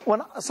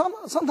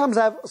sometimes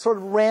I have sort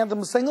of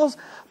random singles,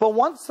 but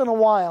once in a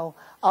while,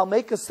 I'll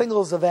make a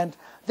singles event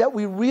that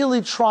we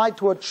really try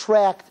to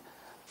attract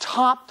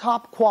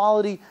top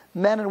quality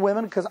men and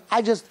women, because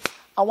I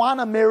want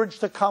a marriage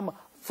to come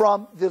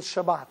from this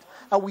Shabbat.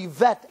 And we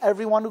vet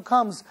everyone who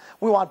comes.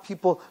 We want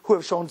people who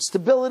have shown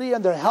stability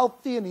and they're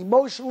healthy and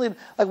emotionally, and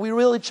like we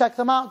really check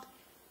them out.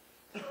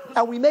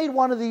 And we made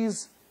one of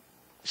these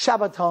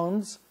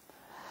Shabbatons,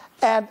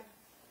 and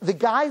the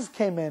guys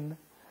came in,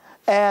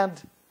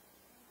 and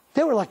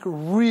they were like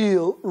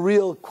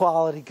real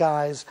quality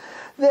guys.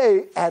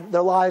 They had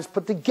their lives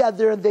put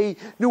together, and they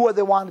knew what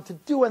they wanted to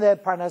do, and they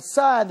had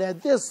parnassah, and they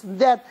had this and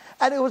that,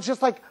 and it was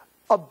just like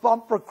a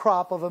bumper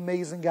crop of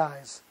amazing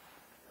guys.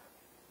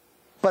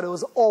 But it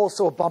was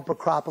also a bumper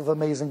crop of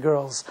amazing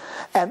girls.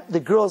 And the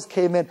girls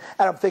came in,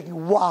 and I'm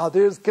thinking, wow,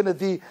 there's going to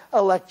be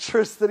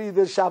electricity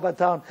this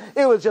Shabbaton.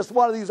 It was just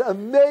one of these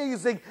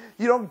amazing,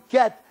 you don't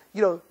get,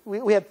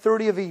 we had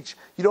 30 of each.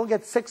 You don't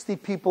get 60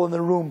 people in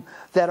the room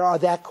that are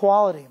that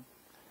quality.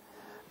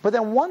 But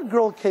then one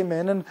girl came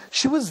in, and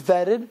she was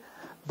vetted,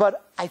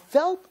 but I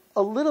felt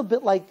a little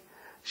bit like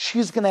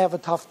she's going to have a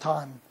tough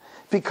time.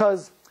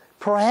 Because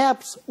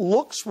perhaps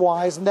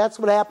looks-wise, and that's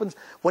what happens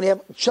when you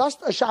have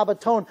just a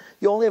Shabbaton,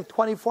 you only have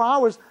 24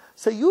 hours,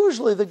 so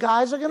usually the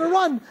guys are going to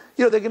run.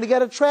 They're going to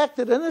get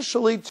attracted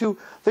initially to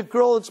the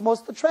girl that's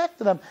most attracted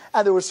to them.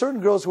 And there were certain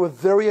girls who were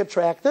very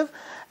attractive,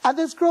 and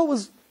this girl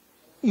was,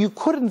 you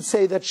couldn't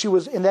say that she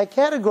was in that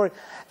category.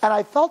 And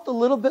I felt a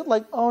little bit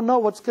like, oh no,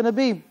 what's going to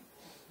be?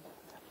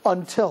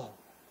 Until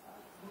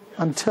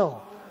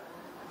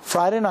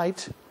Friday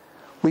night,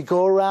 we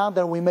go around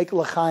and we make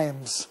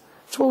l'chaims.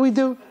 That's what we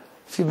do.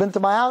 If you've been to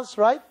my house,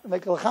 right? We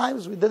make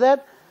l'chaims. We did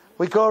that.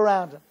 We go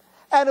around.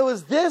 And it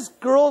was this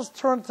girl's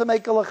turn to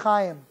make a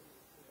l'chaim.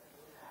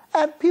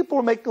 And people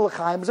were making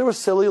l'chaims. They were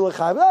silly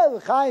l'chaim. Oh,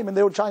 l'chaim. And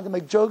they were trying to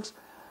make jokes.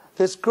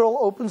 This girl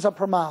opens up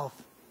her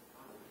mouth.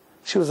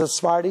 She was a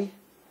Sephardi.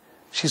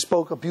 She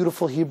spoke a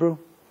beautiful Hebrew.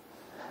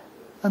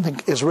 I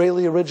think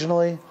Israeli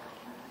originally.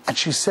 And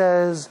she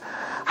says,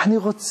 אני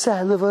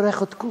רוצה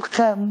לברך את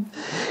כולכם,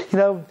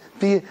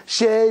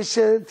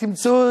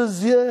 שתמצאו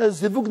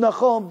זיווג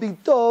נכון,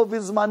 בטוב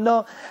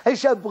וזמנו,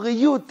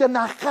 בריאות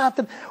ונחת,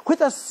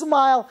 with a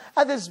smile,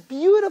 and this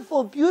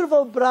beautiful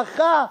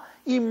bracha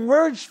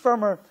emerged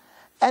from her.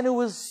 And it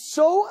was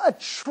so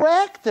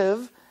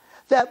attractive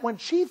that when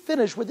she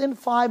finished, within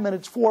 5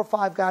 minutes, 4 or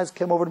 5 guys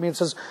came over to me and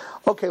says,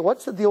 okay,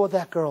 what's the deal with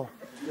that girl?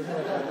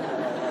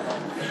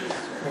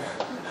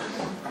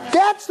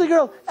 That's the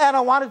girl. And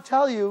I want to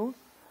tell you,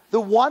 the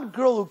one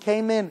girl who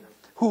came in,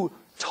 who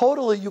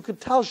totally, you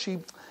could tell she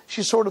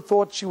sort of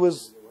thought she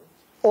was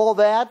all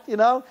that, and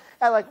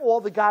like all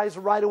the guys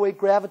right away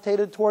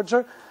gravitated towards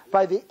her.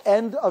 By the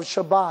end of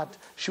Shabbat,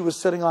 she was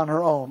sitting on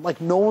her own.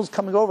 Like no one's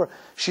coming over.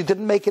 She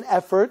didn't make an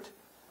effort.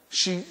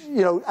 She,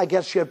 I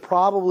guess she had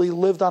probably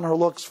lived on her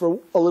looks for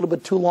a little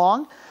bit too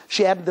long.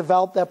 She hadn't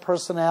developed that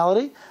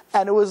personality,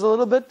 and it was a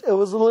little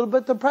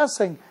bit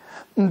depressing.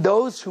 And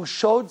those who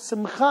showed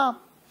simcha,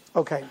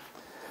 okay.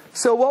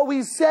 So what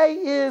we say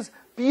is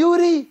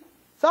beauty,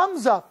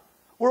 thumbs up.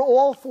 We're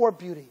all for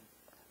beauty.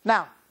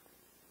 Now,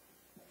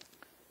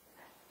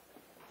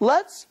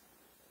 let's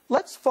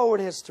forward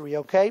history,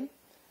 okay?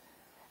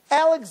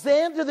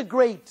 Alexander the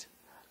Great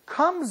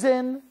comes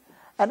in,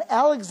 and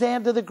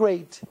Alexander the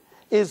Great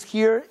is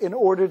here in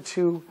order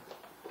to...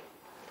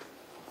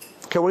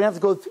 Okay, we're going to have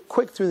to go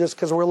quick through this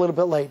because we're a little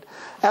bit late.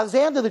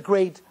 Alexander the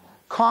Great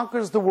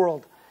conquers the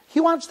world. He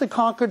wants to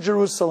conquer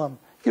Jerusalem.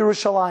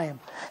 Yerushalayim.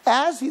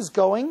 As he's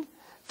going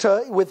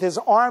with his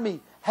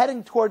army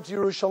heading towards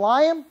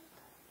Yerushalayim,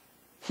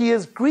 he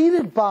is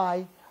greeted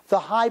by the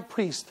high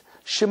priest,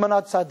 Shimon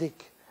HaTzadik.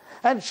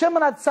 And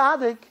Shimon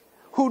HaTzadik,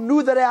 who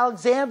knew that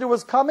Alexander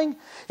was coming,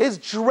 is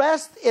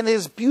dressed in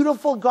his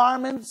beautiful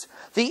garments,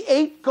 the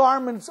 8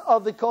 garments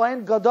of the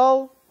Kohen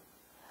Gadol,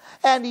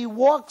 and he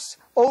walks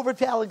over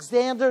to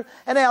Alexander,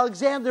 and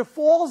Alexander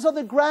falls on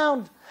the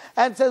ground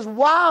and says,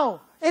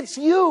 wow, it's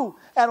you.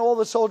 And all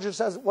the soldiers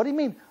says, what do you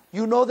mean?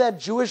 You know that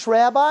Jewish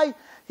rabbi?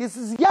 He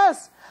says,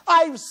 yes,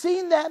 I've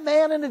seen that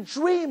man in a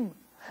dream.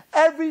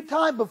 Every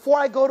time before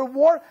I go to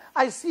war,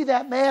 I see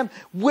that man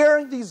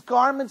wearing these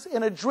garments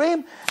in a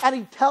dream, and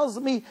he tells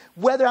me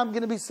whether I'm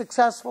going to be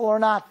successful or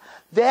not.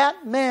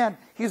 That man,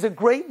 he's a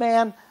great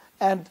man,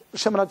 and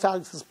Shimon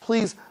HaTzadik says,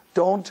 please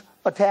don't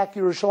attack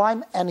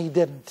Yerushalayim, and he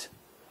didn't.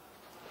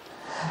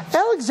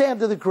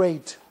 Alexander the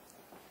Great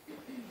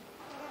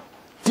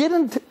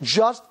didn't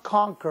just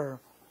conquer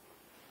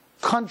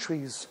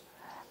countries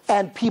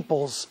and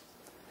peoples.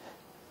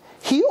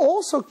 He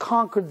also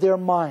conquered their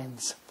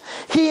minds.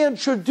 He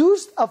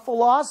introduced a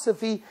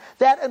philosophy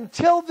that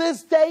until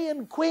this day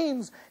in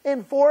Queens,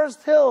 in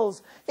Forest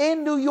Hills,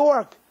 in New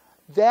York,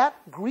 that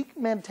Greek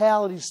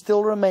mentality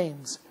still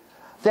remains.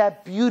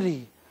 That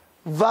beauty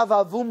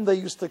vavavum, they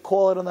used to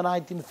call it in the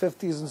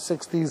 1950s and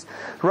 60s,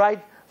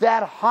 right?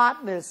 That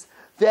hotness,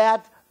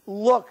 that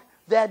look,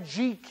 that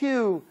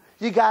GQ.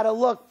 You got to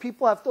look.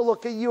 People have to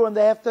look at you, and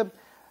they have to.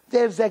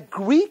 There's that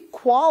Greek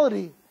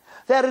quality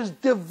that is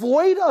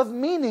devoid of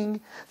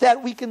meaning,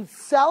 that we can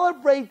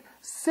celebrate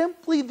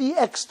simply the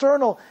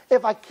external.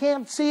 If I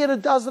can't see it,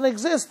 it doesn't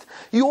exist.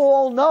 You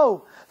all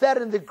know that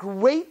in the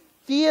great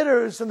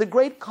theaters and the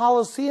great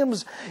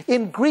coliseums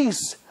in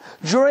Greece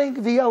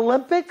during the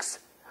Olympics,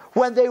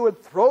 when they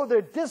would throw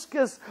their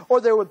discus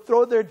or they would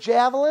throw their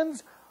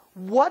javelins,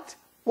 what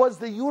was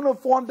the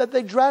uniform that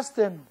they dressed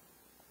in?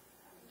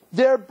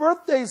 Their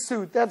birthday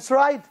suit. That's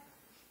right.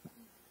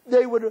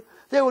 They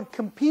would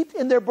compete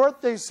in their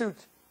birthday suit.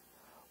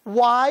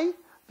 Why?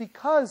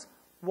 Because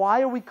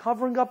why are we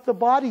covering up the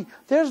body?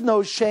 There's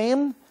no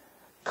shame.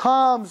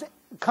 Comes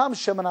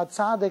Shimon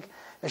HaTzadik,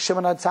 and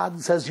Shimon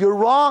HaTzadik says, you're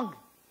wrong.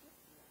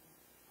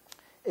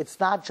 It's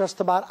not just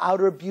about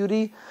outer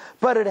beauty,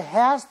 but it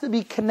has to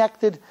be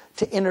connected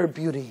to inner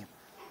beauty.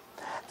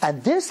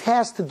 And this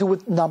has to do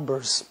with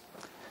numbers.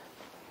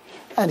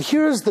 And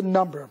here's the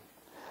number.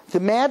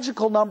 The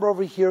magical number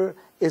over here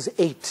is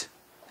 8.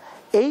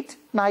 8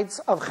 nights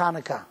of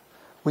Hanukkah.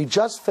 We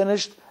just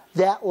finished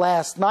that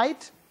last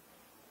night,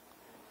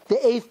 the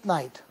 8th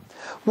night.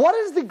 What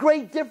is the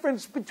great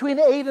difference between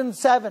 8 and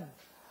 7?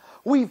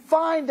 We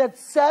find that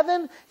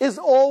 7 is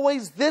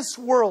always this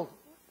world.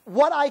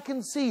 What I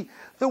can see.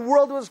 The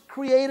world was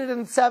created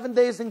in 7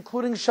 days,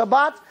 including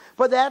Shabbat,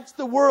 but that's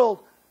the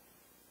world.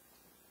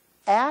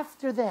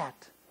 After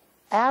that,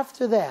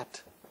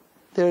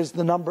 there's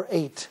the number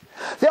 8.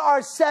 There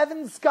are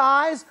 7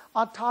 skies.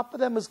 On top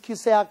of them is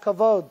Kisei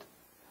HaKavod.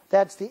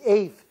 That's the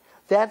 8th.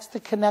 That's the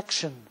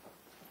connection.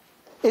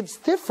 It's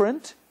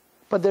different,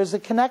 but there's a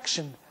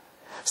connection.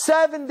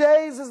 7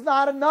 days is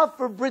not enough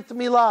for Brit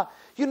Milah.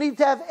 You need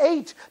to have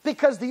 8,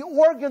 because the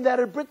organ that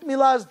a Brit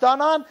Milah is done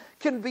on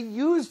can be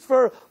used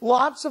for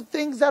lots of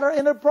things that are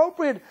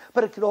inappropriate,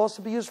 but it could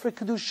also be used for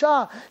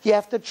Kedusha. You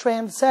have to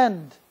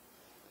transcend.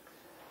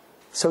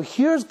 So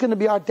here's going to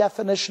be our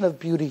definition of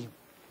beauty.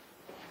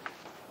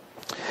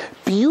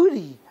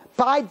 Beauty,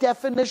 by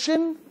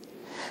definition,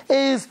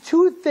 is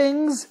 2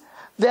 things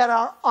that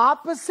are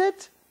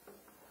opposite,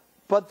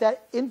 but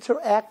that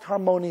interact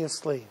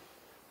harmoniously.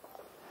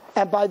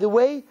 And by the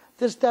way,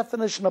 this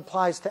definition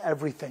applies to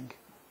everything.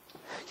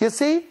 You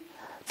see,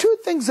 2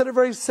 things that are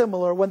very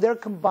similar, when they're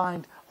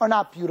combined, are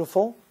not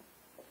beautiful.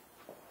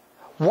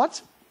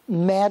 What's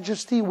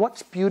majesty?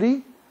 What's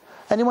beauty?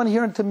 Anyone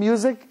here into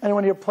music?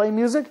 Anyone here play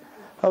music?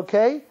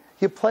 Okay,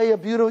 you play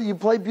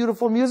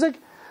beautiful music.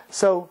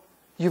 So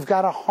you've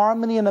got a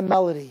harmony and a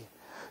melody.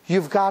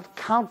 You've got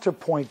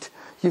counterpoint.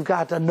 You've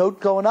got a note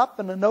going up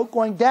and a note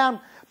going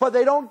down, but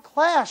they don't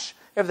clash.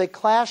 If they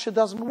clash, it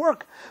doesn't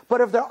work.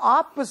 But if they're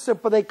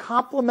opposite, but they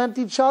complement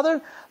each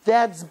other,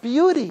 that's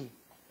beauty.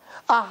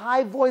 A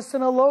high voice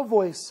and a low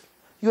voice,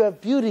 you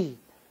have beauty.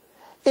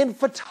 In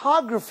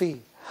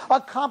photography,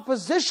 a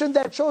composition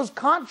that shows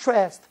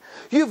contrast.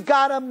 You've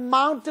got a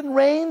mountain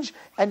range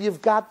and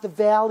you've got the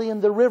valley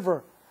and the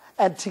river.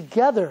 And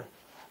together,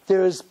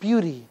 there is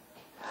beauty.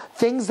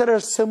 Things that are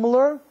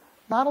similar,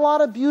 not a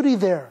lot of beauty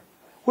there.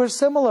 We're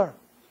similar.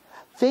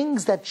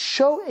 Things that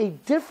show a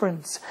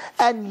difference,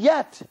 and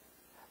yet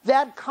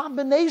that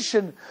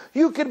combination,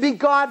 you could be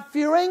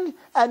God-fearing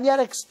and yet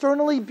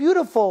externally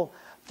beautiful.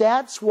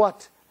 That's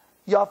what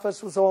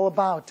Yafas was all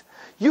about.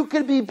 You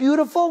could be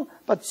beautiful,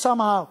 but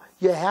somehow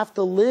you have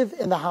to live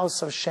in the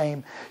house of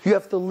shame. You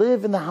have to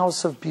live in the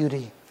house of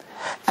beauty.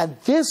 And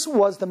this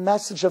was the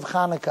message of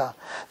Hanukkah.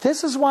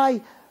 This is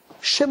why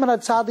Shimon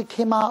HaTzadik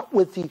came out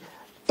with the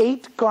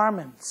 8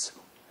 garments.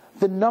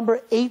 The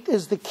number 8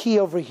 is the key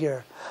over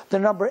here. The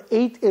number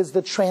 8 is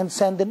the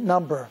transcendent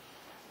number.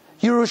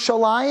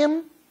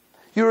 Yerushalayim,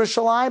 there's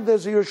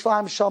a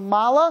Yerushalayim Shel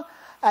Mala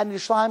and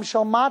Yerushalayim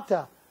Shel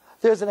Mata.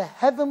 There's a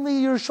heavenly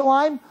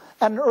Yerushalayim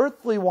and an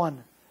earthly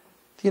one.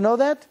 Do you know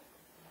that?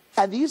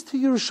 And these 2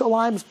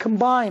 Yerushalayim's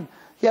combine.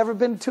 You ever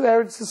been to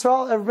Eretz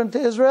Yisrael? Ever been to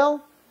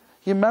Israel?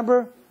 You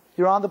remember?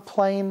 You're on the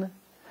plane.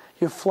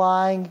 You're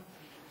flying.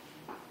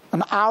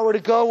 An hour to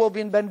go, we'll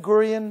be in Ben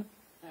Gurion.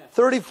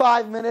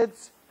 35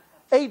 minutes.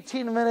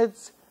 18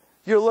 minutes.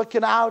 You're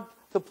looking out.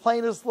 The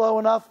plane is low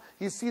enough.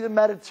 You see the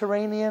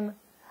Mediterranean.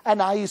 And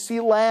now you see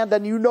land.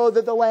 And you know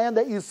that the land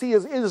that you see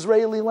is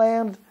Israeli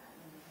land.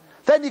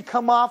 Then you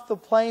come off the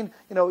plane.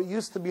 You know, it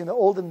used to be in the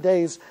olden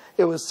days,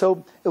 it was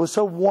so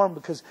warm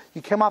because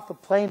you came off the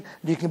plane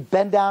and you can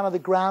bend down on the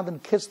ground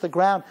and kiss the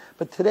ground.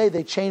 But today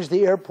they changed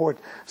the airport.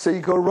 So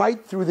you go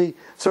right through the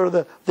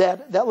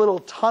that little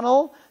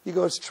tunnel. You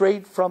go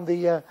straight from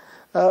the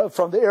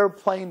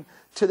airplane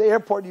to the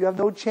airport. You have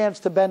no chance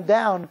to bend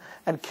down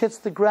and kiss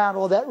the ground.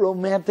 All that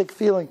romantic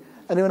feeling.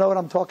 Anyone know what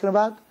I'm talking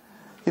about?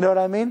 You know what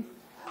I mean?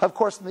 Of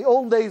course, in the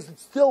old days, it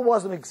still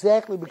wasn't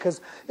exactly,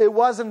 because it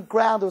wasn't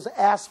ground, it was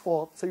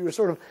asphalt. So you were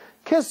sort of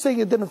kissing.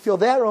 It didn't feel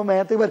that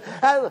romantic, but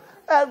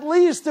at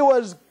least it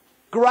was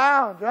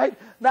ground, right?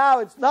 Now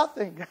it's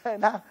nothing.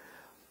 Now,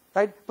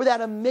 right? With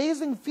that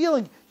amazing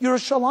feeling.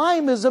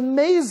 Yerushalayim is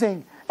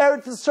amazing.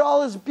 Eretz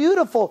Yisrael is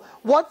beautiful.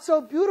 What's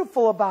so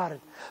beautiful about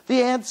it?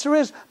 The answer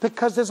is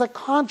because there's a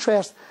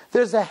contrast.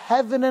 There's a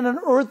heaven and an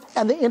earth,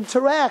 and they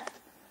interact.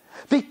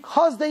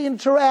 Because they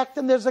interact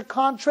and there's a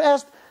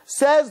contrast,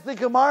 says the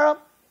Gemara,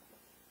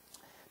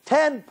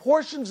 10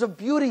 portions of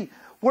beauty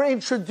were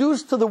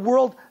introduced to the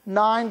world,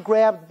 9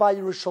 grabbed by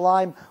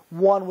Yerushalayim,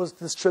 1 was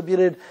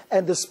distributed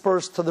and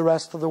dispersed to the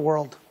rest of the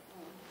world.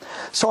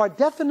 So our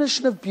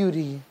definition of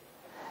beauty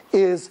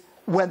is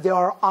when there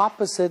are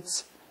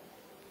opposites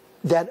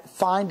that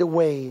find a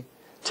way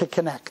to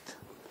connect.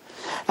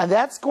 And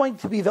that's going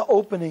to be the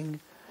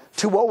opening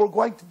to what we're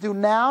going to do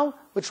now,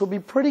 which will be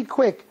pretty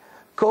quick.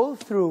 Go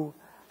through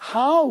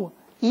how,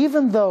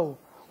 even though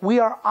we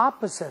are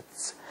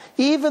opposites,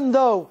 even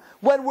though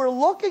when we're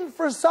looking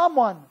for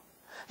someone,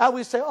 and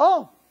we say,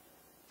 oh,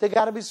 they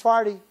got to be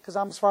Sephardi because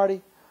I'm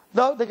Sephardi.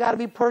 No, they got to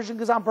be Persian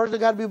because I'm Persian. They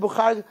got to be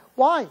Bukhari.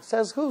 Why?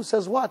 Says who?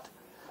 Says what?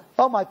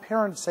 Oh, my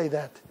parents say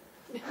that.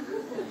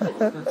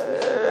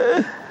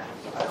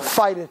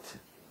 Fight it.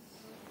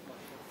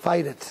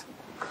 Fight it.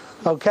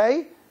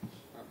 Okay?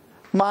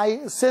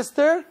 My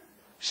sister,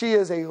 she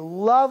is a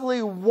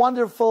lovely,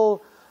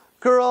 wonderful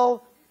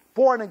girl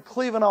born in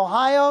Cleveland,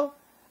 Ohio,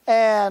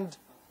 and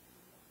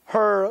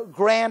her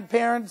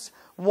grandparents,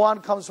 one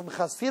comes from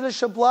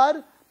Hasidic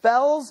blood,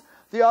 Bells,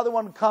 the other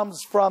one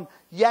comes from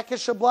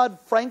Yekisha blood,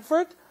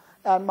 Frankfurt,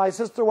 and my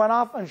sister went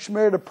off and she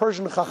married a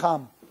Persian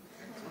Chacham.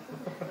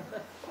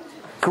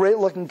 Great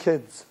looking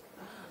kids.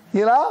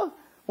 You know?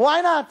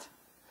 Why not?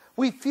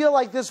 We feel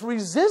like this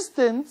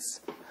resistance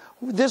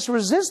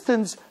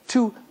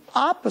to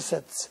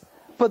opposites.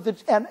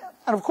 And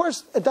of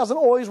course, it doesn't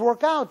always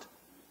work out.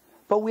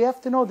 But we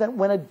have to know that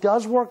when it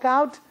does work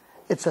out,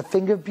 it's a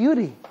thing of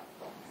beauty.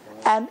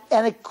 And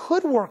it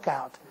could work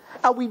out.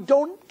 And we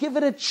don't give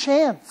it a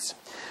chance.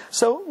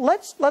 So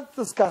let's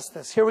discuss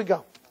this. Here we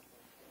go.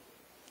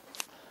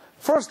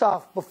 First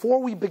off,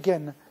 before we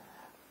begin,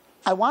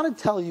 I want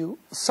to tell you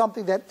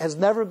something that has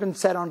never been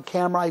said on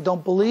camera, I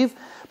don't believe,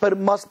 but it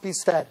must be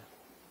said.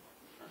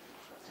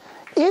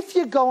 If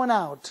you're going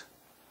out,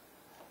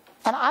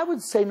 and I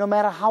would say no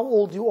matter how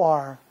old you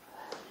are,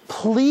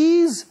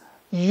 please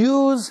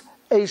use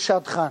a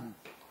shadchan.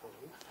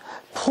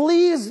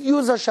 Please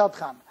use a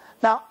shadchan.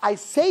 Now, I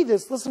say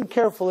this, listen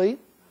carefully.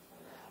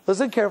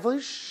 Listen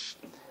carefully. Shh.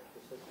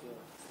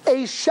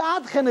 A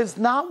shadchan is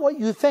not what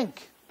you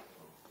think.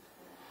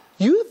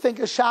 You think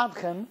a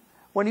shadchan,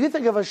 when you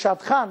think of a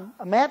shadchan,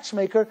 a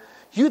matchmaker,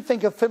 you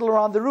think of Fiddler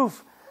on the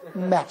Roof.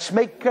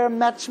 Matchmaker,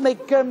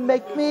 matchmaker,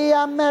 make me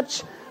a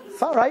match.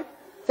 Right?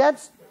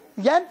 That's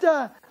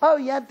Yenta. Oh,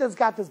 Yenta's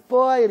got this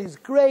boy, and he's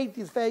great.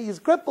 He's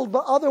crippled,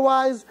 but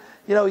otherwise,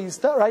 he's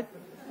still, right?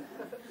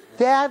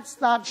 That's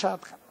not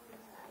shadchan.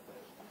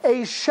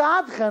 A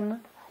shadchan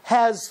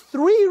has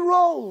 3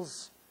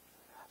 roles.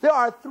 There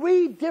are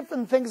 3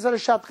 different things that a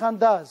shadchan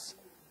does.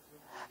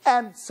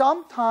 And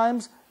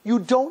sometimes you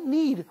don't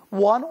need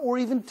 1 or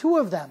even 2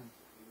 of them.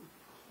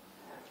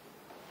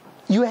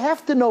 You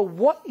have to know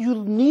what you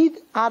need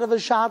out of a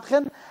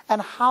shadchan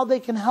and how they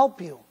can help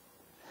you.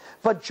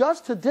 But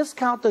just to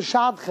discount the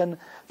shadchan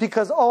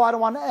because, I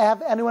don't want to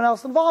have anyone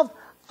else involved,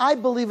 I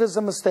believe is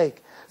a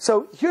mistake.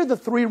 So here are the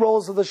 3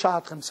 roles of the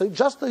shadchan. So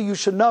just so you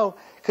should know,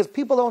 because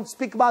people don't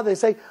speak about it, they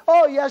say,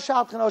 oh yes,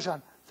 shadchan, oh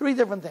shadchan. 3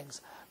 different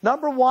things.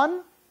 Number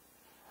 1,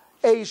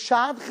 a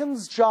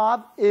shadchan's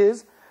job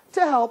is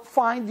to help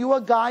find you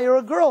a guy or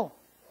a girl.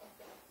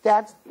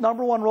 That's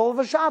number 1 role of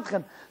a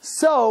shadchan.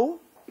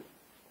 So,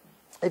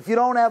 if you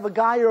don't have a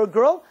guy or a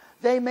girl,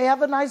 they may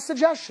have a nice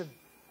suggestion.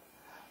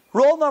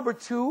 Role number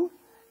 2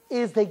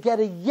 is they get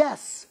a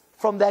yes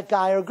from that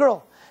guy or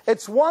girl.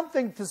 It's one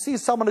thing to see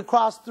someone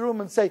across the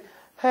room and say,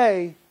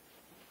 hey,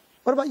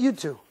 what about you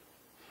two?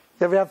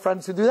 You ever have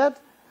friends who do that?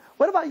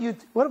 What about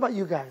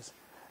you guys?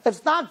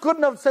 It's not good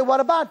enough to say, what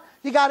about?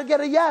 You got to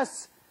get a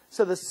yes.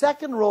 So the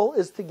second role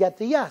is to get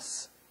the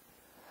yes.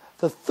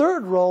 The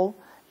third role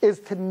is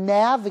to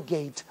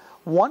navigate,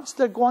 once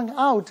they're going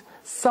out,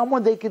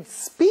 someone they could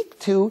speak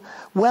to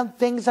when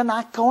things are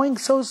not going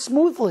so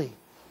smoothly.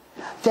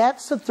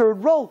 That's the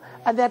third role.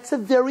 And that's a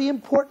very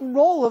important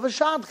role of a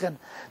shadchan,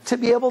 to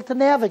be able to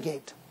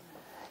navigate.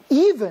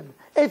 Even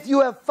if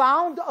you have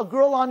found a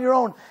girl on your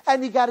own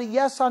and you got a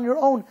yes on your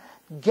own,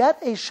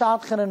 get a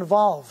shadchan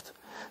involved.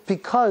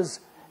 Because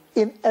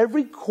in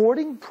every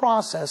courting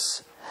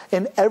process,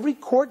 in every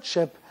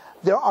courtship,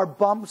 there are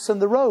bumps in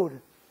the road.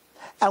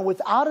 And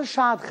without a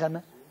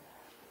shadchan,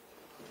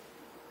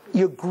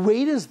 your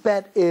greatest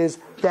bet is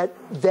that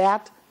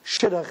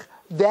shidduch,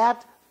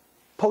 that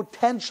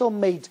potential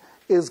mate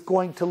is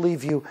going to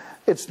leave you.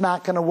 It's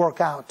not going to work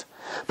out.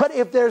 But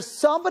if there's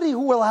somebody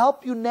who will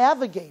help you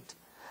navigate,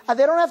 and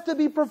they don't have to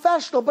be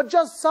professional, but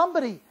just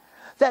somebody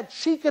that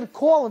she could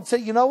call and say,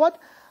 you know what,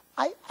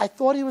 I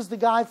thought he was the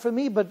guy for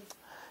me, but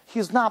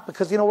he's not,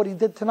 because you know what he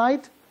did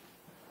tonight?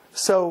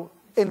 So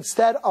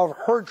instead of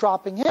her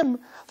dropping him,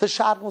 the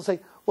shadchan will say,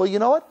 well, you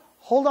know what,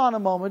 hold on a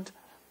moment,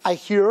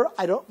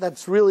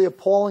 that's really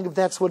appalling if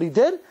that's what he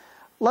did.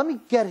 let me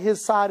get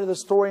his side of the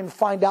story and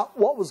find out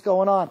what was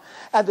going on.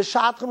 And the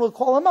shadchan will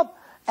call him up,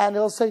 and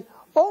he'll say,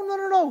 oh,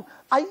 no,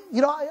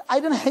 I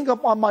didn't hang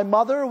up on my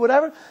mother or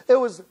whatever. It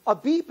was a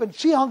beep, and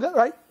she hung up,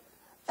 right?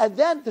 And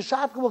then the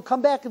shadchan will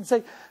come back and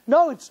say,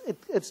 no,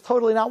 it's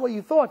totally not what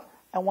you thought.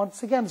 And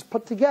once again, it's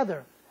put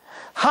together.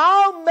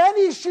 How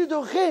many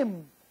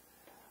shidduchim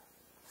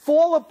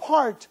fall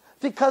apart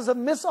because of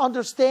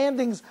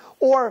misunderstandings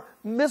or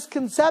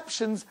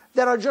misconceptions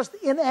that are just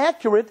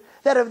inaccurate,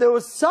 that if there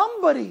was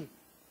somebody...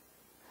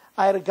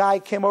 I had a guy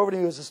came over to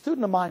me, he was a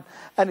student of mine,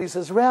 and he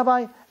says,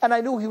 Rabbi, and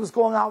I knew he was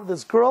going out with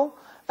this girl,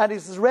 and he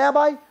says,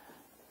 Rabbi,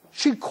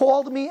 she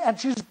called me and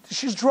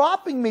she's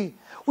dropping me.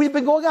 We've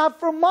been going out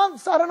for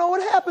months. I don't know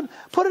what happened.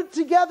 Put it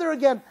together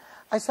again.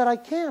 I said, I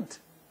can't.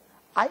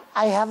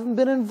 I haven't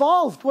been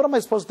involved. What am I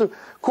supposed to do?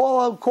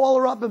 Call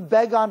her up and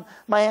beg on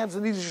my hands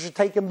and knees you should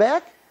take him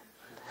back?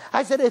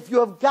 I said, if you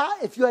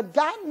had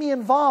gotten me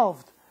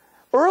involved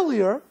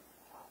earlier,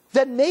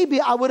 then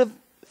maybe I would have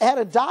had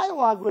a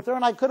dialogue with her,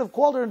 and I could have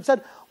called her and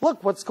said,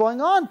 look, what's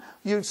going on?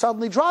 You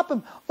suddenly drop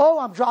him. Oh,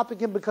 I'm dropping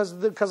him because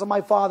of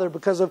my father,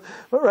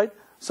 right?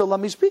 So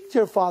let me speak to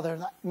your father.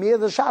 Me as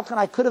the shadchan,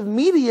 I could have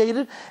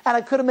mediated, and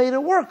I could have made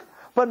it work.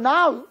 But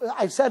now,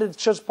 I said it's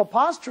just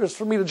preposterous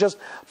for me to just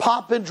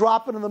pop in,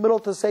 drop it in the middle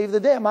to save the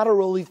day. I'm not a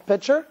relief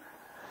pitcher.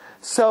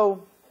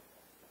 So,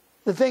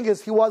 the thing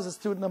is, he was a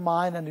student of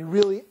mine, and he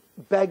really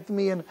begged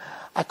me, and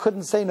I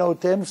couldn't say no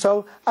to him.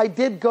 So, I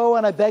did go,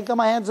 and I begged on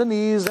my hands and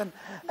knees, and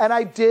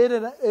I did,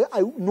 and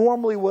I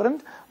normally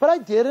wouldn't, but I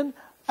did, and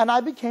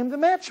I became the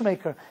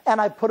matchmaker. And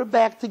I put it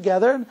back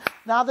together, and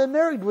now they're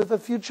married with a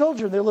few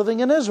children. They're living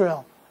in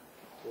Israel.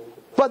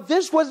 But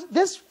this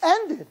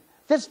ended.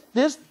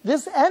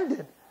 This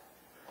ended.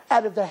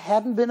 And if there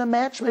hadn't been a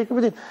matchmaker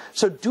with it.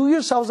 So do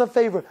yourselves a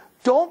favor.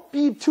 Don't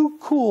be too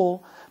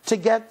cool to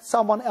get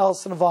someone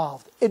else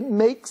involved. It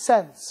makes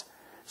sense.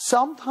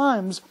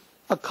 Sometimes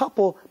a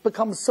couple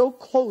becomes so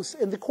close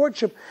in the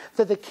courtship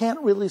that they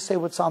can't really say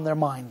what's on their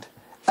mind.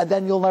 And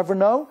then you'll never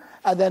know.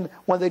 And then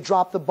when they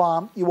drop the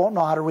bomb, you won't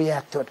know how to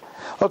react to it.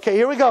 Okay,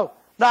 here we go.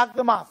 Knock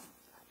them off.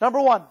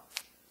 Number one,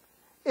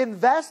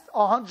 invest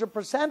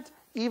 100%.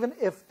 Even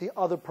if the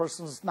other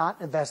person's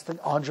not investing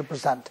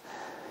 100%.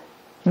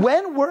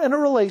 When we're in a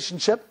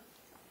relationship,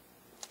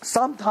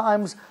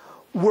 sometimes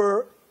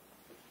we're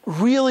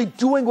really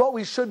doing what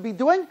we should be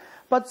doing,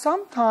 but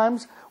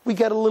sometimes we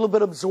get a little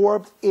bit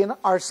absorbed in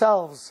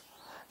ourselves.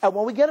 And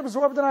when we get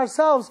absorbed in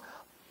ourselves,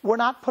 we're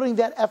not putting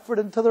that effort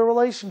into the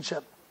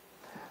relationship.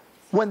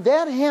 When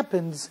that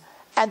happens,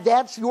 and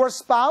that's your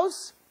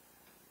spouse,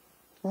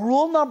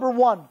 rule number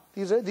one,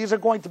 these are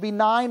going to be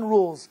 9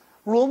 rules.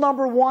 Rule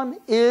number one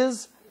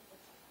is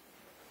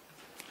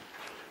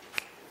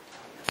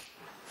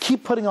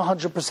keep putting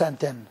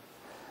 100% in.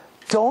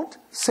 Don't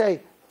say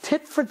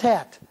tit for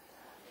tat.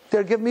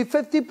 They're giving me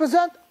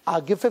 50%,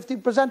 I'll give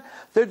 50%.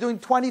 They're doing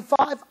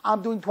 25,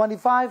 I'm doing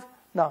 25.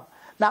 No.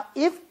 Now,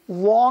 if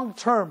long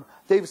term,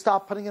 they've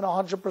stopped putting in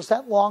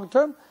 100% long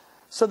term,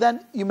 so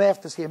then you may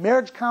have to see a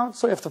marriage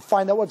counselor, you have to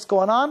find out what's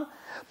going on.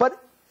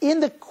 But in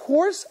the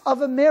course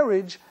of a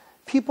marriage,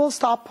 people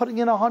stop putting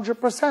in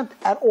 100%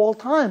 at all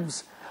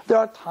times. There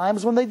are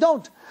times when they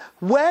don't.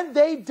 When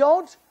they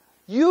don't,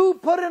 you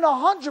put in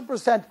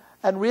 100%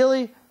 and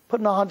really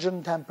put in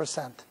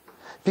 110%.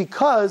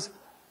 Because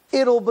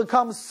it'll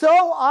become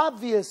so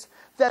obvious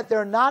that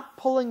they're not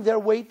pulling their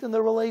weight in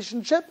the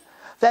relationship,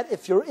 that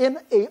if you're in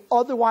an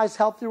otherwise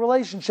healthy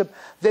relationship,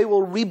 they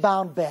will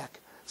rebound back.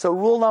 So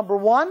rule number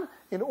one,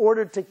 in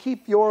order to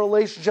keep your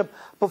relationship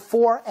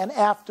before and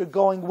after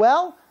going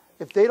well,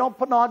 if they don't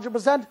put in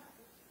 100%,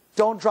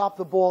 don't drop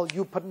the ball,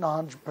 you put in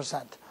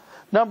 100%.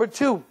 Number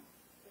two,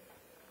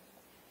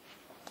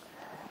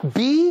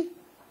 be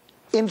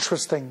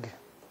interesting.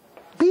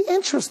 Be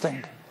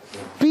interesting.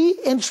 Be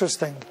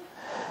interesting.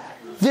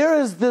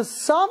 There's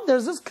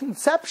this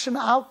conception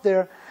out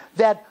there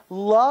that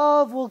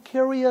love will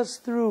carry us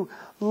through.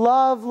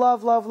 Love,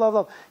 love, love, love,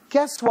 love.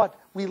 Guess what?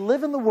 We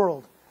live in the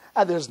world.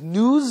 And there's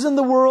news in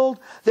the world.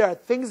 There are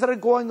things that are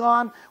going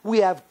on. We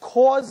have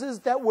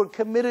causes that we're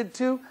committed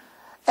to.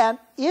 And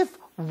if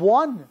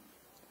one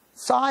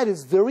side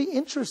is very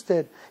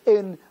interested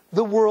in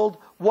the world,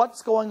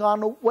 what's going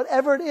on,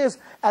 whatever it is,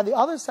 and the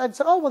other side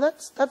said, oh, well,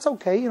 that's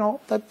okay, you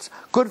know, that's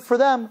good for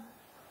them,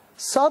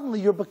 suddenly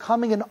you're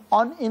becoming an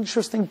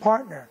uninteresting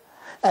partner.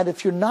 And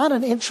if you're not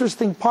an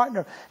interesting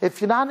partner,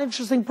 if you're not an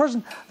interesting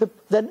person,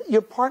 then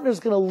your partner is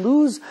going to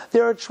lose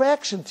their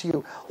attraction to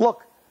you.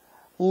 Look,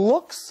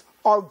 looks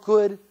are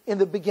good in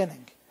the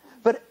beginning.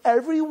 But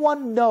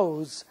everyone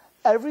knows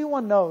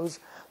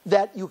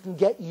that you can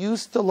get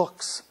used to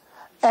looks.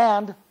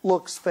 And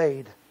looks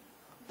fade.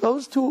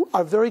 Those two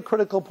are very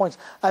critical points.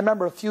 I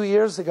remember a few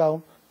years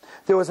ago,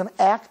 there was an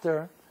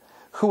actor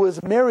who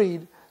was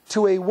married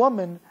to a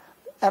woman,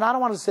 and I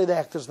don't want to say the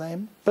actor's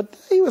name, but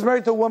he was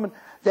married to a woman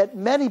that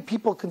many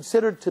people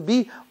considered to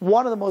be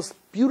one of the most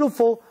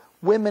beautiful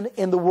women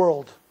in the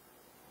world.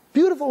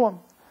 Beautiful woman.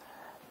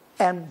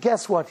 And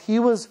guess what? He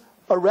was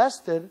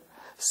arrested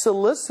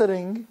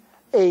soliciting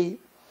a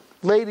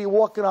lady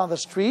walking on the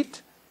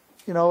street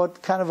You know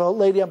what kind of a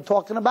lady I'm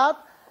talking about?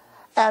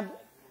 And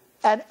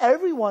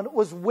everyone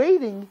was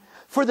waiting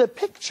for the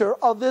picture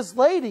of this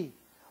lady.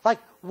 Like,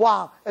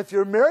 wow, if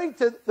you're married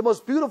to the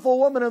most beautiful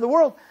woman in the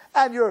world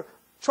and you're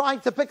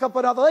trying to pick up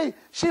another lady,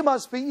 she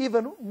must be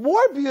even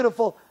more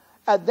beautiful.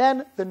 And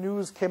then the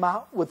news came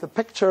out with a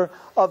picture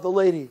of the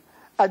lady.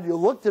 And you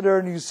looked at her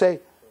and you say,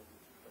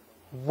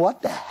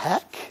 what the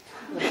heck?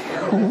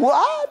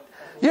 What?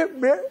 You're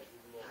married?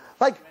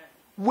 Like,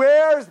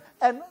 where's...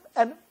 And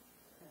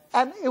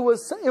it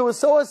was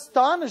so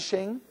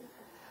astonishing.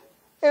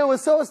 It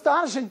was so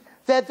astonishing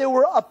that there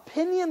were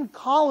opinion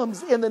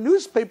columns in the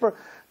newspaper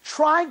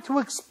trying to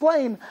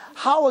explain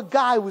how a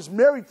guy who's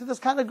married to this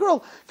kind of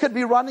girl could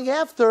be running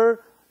after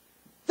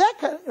that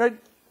kind of... Right?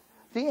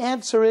 The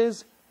answer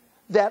is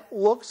that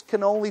looks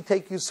can only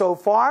take you so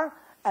far,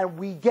 and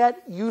we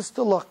get used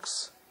to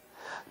looks.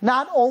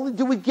 Not only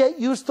do we get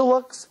used to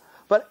looks,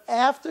 but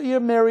after you're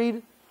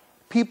married,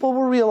 people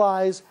will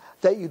realize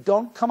that you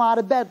don't come out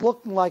of bed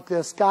looking like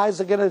this. Guys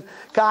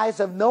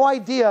have no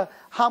idea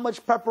how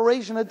much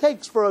preparation it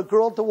takes for a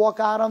girl to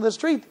walk out on the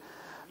street.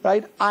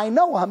 Right? I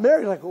know, I'm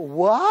married. Like,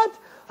 what?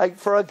 Like,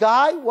 for a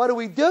guy, what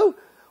do?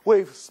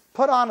 We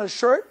put on a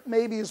shirt,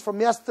 maybe it's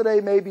from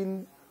yesterday,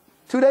 maybe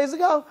 2 days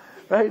ago.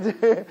 Right?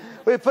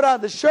 We put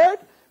on the shirt,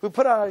 we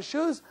put on our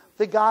shoes.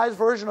 The guy's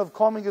version of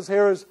combing his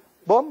hair is,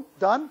 boom,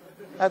 done.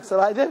 That's what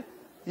I did.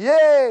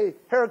 Yay!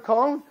 Hair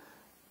combed,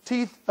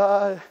 teeth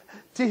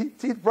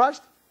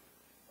brushed.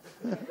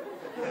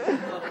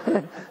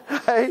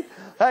 Right?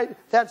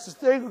 That's the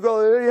thing.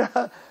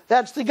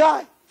 That's the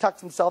guy.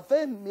 Tucks himself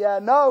in. Yeah,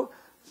 no.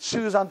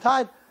 Shoes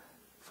untied.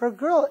 For a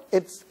girl,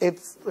 it's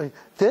this.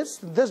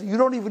 You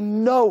don't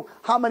even know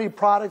how many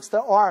products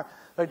there are.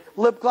 Right?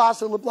 Lip gloss,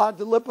 the lip liner,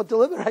 the lip with the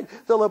lip, right?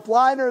 The lip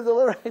liner,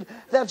 right?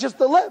 That's just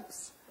the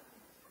lips,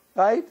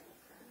 right?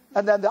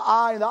 And then the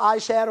eye, and the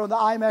eyeshadow, and the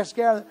eye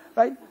mascara,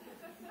 right?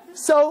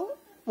 So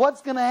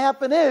what's going to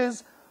happen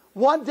is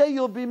one day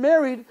you'll be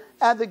married,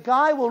 and the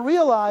guy will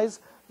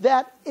realize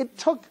that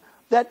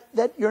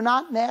that you're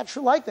not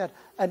natural like that.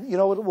 And you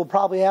know what will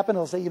probably happen?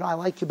 He'll say, I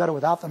like you better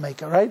without the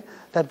makeup, right?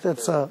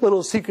 That's a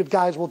little secret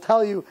guys will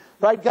tell you.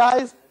 Right,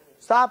 guys?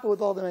 Stop it with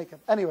all the makeup.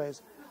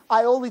 Anyways,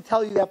 I only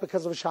tell you that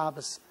because of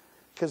Shabbos.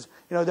 Because,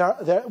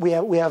 we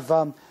have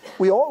a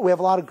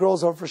lot of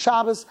girls over for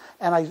Shabbos,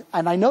 and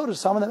I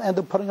notice some of them end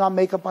up putting on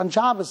makeup on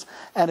Shabbos.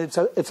 And it's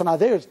an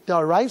Aveira, it's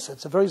Daraisa,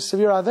 it's a very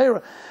severe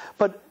Aveira.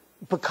 But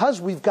because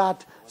we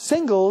have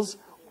singles,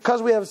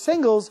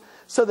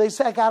 so they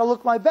say, I got to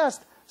look my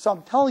best. So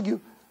I'm telling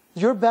you,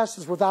 your best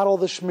is without all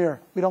the schmear.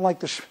 We don't like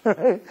the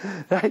schmear,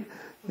 right?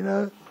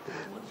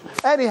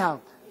 Anyhow,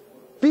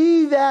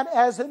 be that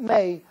as it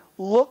may,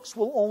 looks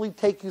will only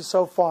take you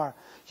so far.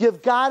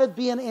 You've got to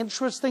be an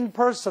interesting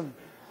person.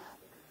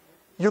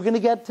 You're going to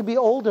get to be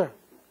older.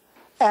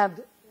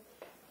 And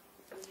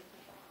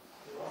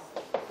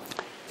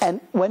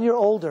when you're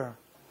older,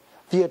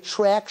 the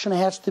attraction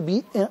has to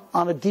be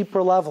on a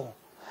deeper level.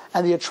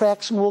 And the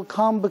attraction will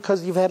come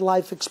because you've had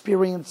life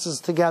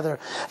experiences together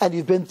and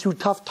you've been through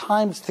tough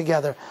times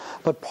together.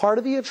 But part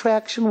of the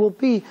attraction will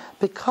be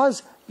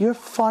because you're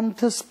fun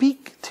to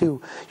speak to.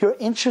 You're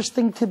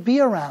interesting to be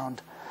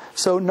around.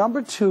 So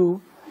number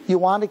 2, you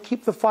want to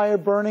keep the fire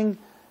burning,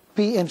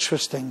 be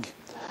interesting.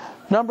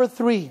 Number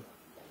 3,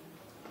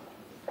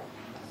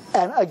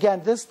 and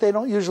again, they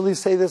don't usually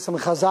say this in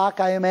Chazaq,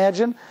 I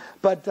imagine,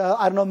 but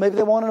I don't know, maybe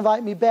they won't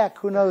invite me back,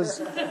 who knows?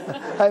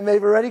 I may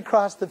have already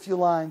crossed a few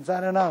lines,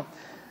 I don't know.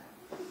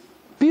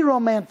 Be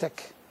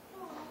romantic.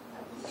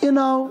 And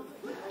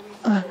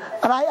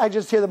I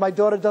just hear that my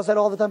daughter does that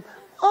all the time.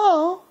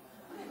 Oh,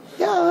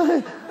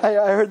 yeah,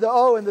 I heard the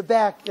O in the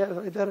back. Yeah,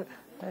 my daughter,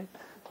 right?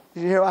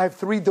 You hear, I have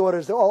 3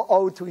 daughters, they're all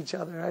O to each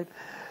other, right?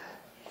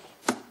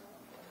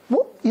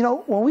 Well,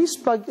 when we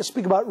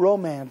speak about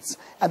romance,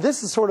 and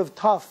this is sort of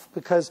tough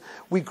because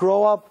we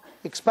grow up,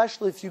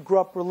 especially if you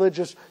grow up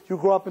religious, you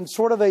grow up in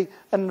sort of an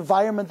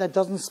environment that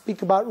doesn't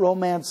speak about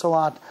romance a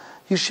lot.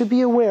 You should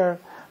be aware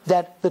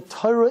that the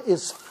Torah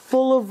is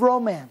full of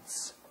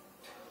romance.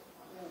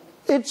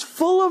 It's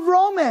full of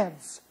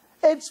romance.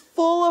 It's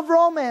full of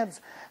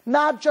romance.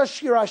 Not just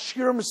Shir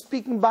Hashirim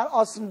speaking about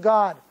us and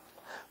God.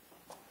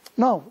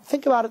 No,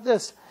 think about it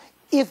this.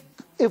 If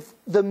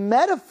the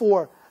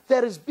metaphor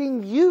that is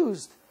being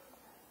used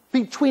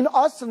between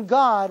us and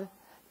God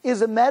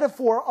is a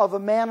metaphor of a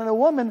man and a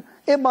woman,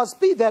 it must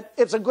be that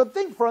it's a good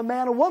thing for a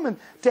man and woman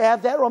to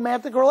have that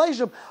romantic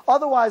relationship.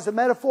 Otherwise, the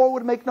metaphor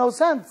would make no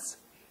sense.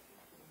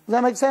 Does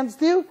that make sense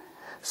to you?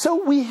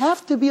 So we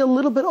have to be a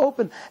little bit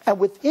open. And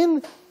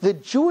within the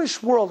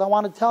Jewish world, I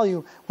want to tell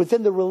you,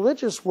 within the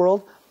religious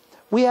world,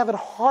 we have it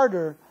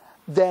harder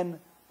than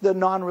the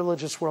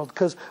non-religious world.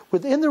 Because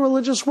within the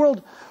religious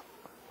world,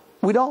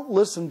 we don't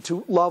listen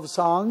to love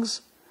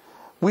songs.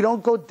 We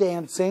don't go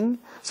dancing.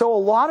 So a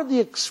lot of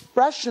the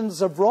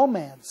expressions of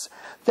romance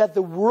that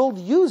the world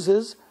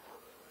uses,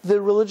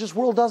 the religious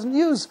world doesn't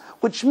use.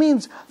 Which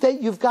means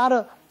that you've got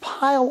to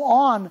pile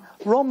on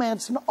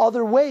romance in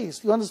other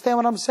ways. You understand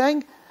what I'm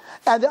saying?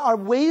 And there are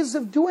ways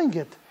of doing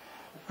it.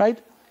 Right?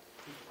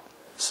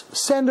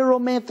 Send a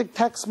romantic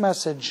text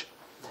message.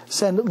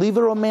 Leave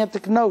a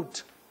romantic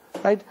note.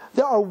 Right?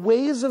 There are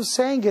ways of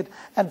saying it,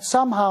 and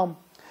somehow,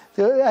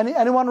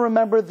 anyone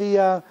remember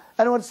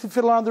anyone see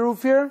Fiddler on the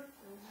Roof here?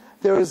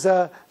 There's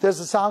a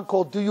song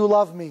called "Do You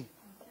Love Me?"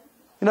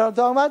 You know what I'm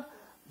talking about?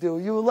 Do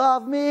you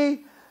love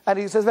me? And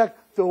he says back,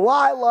 "Do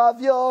I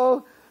love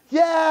you?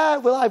 Yeah.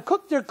 Well, I've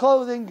cooked your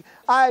clothing.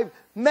 I've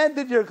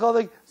mended your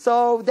clothing.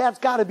 So that's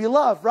got to be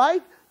love,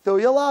 right? Do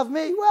you love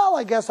me? Well,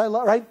 I guess I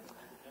love." Right?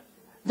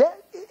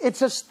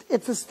 It's a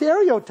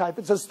stereotype.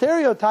 It's a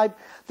stereotype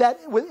that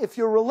if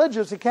you're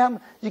religious, you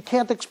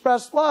can't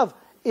express love.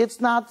 It's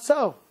not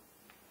so.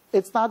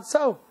 It's not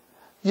so.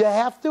 You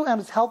have to,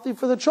 and it's healthy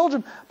for the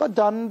children, but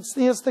done in a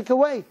theistic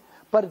way.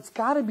 But it's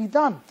got to be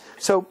done.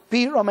 So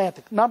be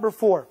romantic. Number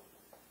 4.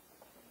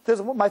 This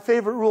is my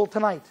favorite rule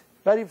tonight.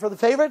 Ready for the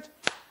favorite?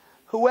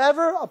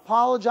 Whoever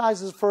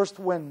apologizes first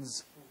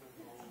wins.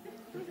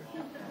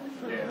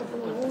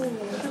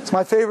 It's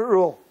my favorite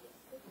rule.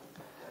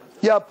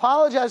 You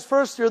apologize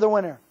first, you're the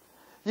winner.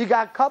 You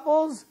got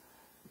couples,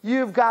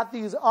 you've got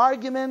these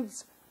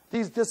arguments,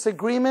 these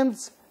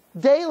disagreements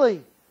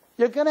daily.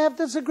 You're going to have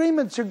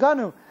disagreements. You're going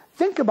to.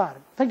 Think about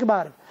it. Think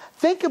about it.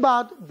 Think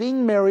about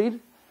being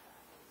married.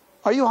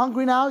 Are you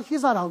hungry now?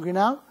 He's not hungry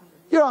now.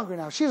 You're hungry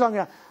now. She's hungry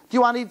now. Do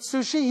you want to eat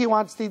sushi? He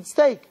wants to eat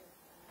steak. Do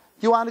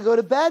you want to go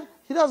to bed?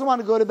 He doesn't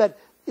want to go to bed.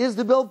 Is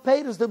the bill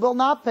paid? Is the bill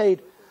not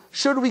paid?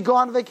 Should we go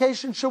on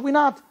vacation? Should we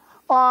not?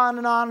 On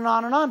and on and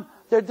on and on.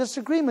 There are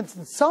disagreements.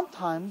 And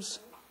sometimes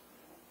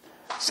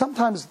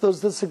those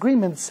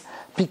disagreements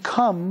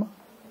become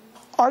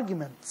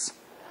arguments.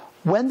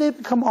 When they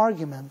become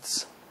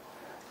arguments,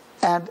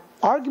 and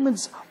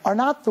arguments are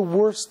not the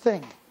worst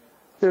thing.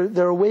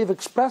 They're a way of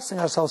expressing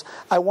ourselves.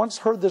 I once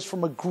heard this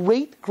from a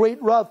great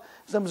Rav.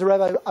 His name was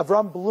Rabbi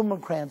Avram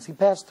Blumenkrantz. He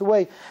passed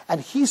away, and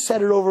he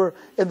said it over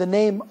in the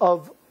name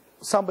of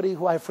somebody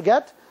who I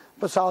forget,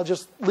 but so I'll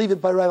just leave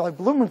it by Rabbi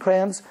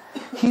Blumenkrantz.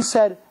 He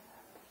said,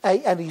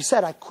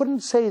 I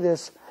couldn't say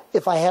this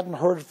if I hadn't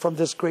heard it from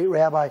this great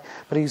rabbi,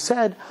 but he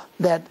said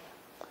that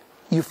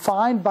you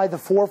find by the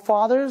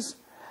forefathers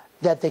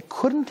that they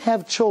couldn't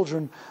have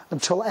children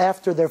until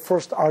after their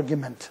first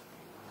argument.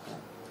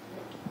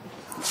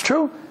 It's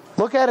true.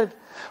 Look at it.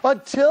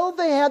 Until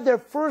they had their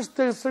first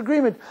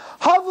disagreement.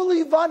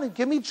 Havali Van,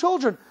 give me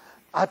children.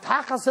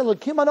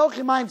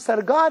 Instead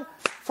of God,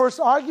 first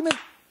argument,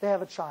 they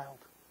have a child.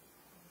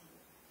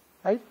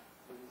 Right?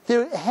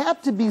 There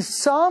had to be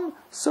some,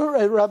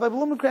 Rabbi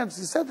Blumenkrantz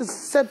said this,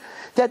 said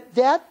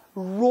that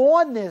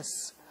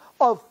rawness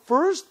of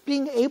first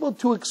being able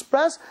to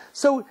express,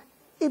 so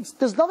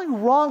there's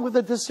nothing wrong with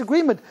a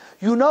disagreement.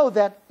 You know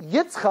that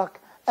Yitzchak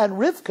and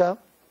Rivka,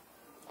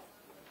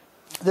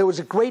 there was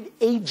a great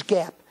age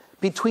gap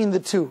between the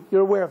two.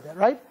 You're aware of that,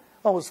 right?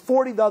 One was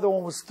 40, the other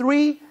one was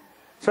 3.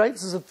 Right?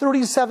 This is a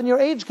 37-year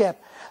age gap.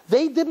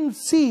 They didn't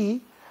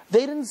see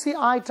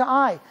eye to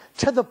eye,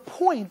 to the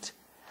point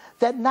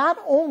that not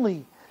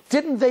only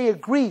didn't they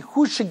agree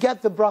who should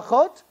get the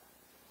brachot,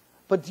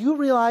 but do you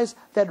realize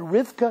that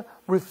Rivka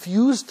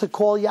refused to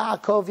call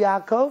Yaakov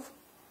Yaakov?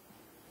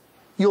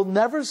 You'll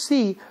never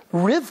see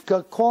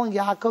Rivka calling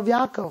Yaakov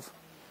Yaakov.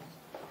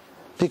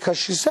 Because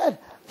she said,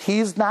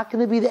 he's not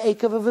going to be the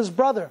Eikav of his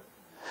brother.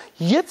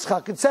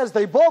 Yitzchak, it says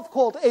they both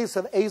called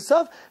Esav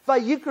Esav,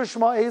 Vayikra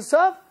Shema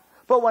Esav,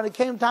 but when it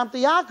came time to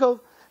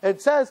Yaakov,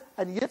 it says,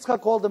 and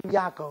Yitzchak called him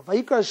Yaakov.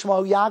 Vayikra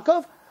Shema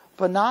Yaakov,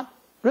 but not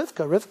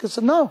Rivka. Rivka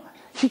said, no,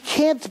 he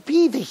can't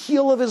be the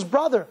heel of his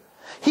brother.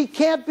 He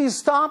can't be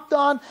stomped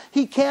on.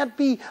 He can't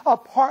be a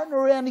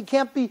partner and he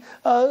can't be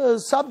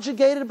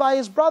subjugated by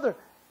his brother.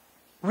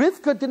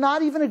 Rivka did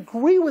not even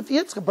agree with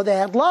Yitzchak, but they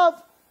had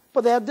love,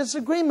 but they had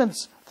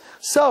disagreements.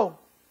 So,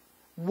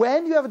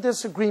 when you have a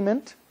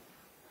disagreement,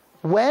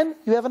 when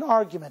you have an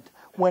argument,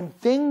 when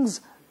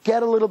things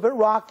get a little bit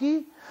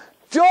rocky,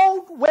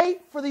 don't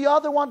wait for the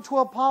other one to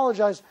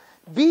apologize.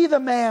 Be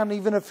the man,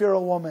 even if you're a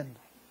woman.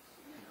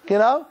 You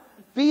know?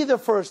 Be the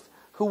first.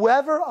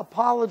 Whoever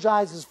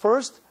apologizes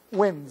first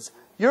wins.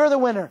 You're the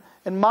winner.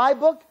 In my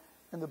book,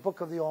 in the book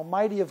of the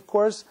Almighty, of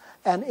course,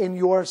 and in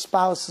your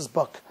spouse's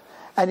book.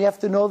 And you have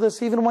to know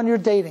this even when you're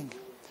dating.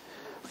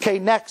 Okay,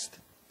 next.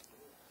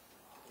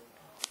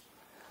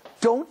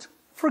 Don't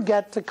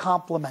forget to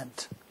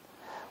compliment.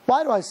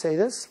 Why do I say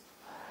this?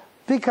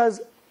 Because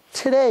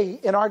today,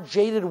 in our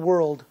jaded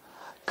world,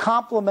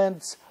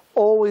 compliments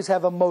always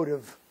have a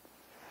motive.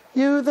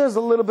 There's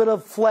a little bit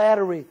of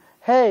flattery.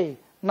 Hey,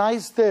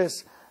 nice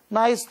this,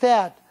 nice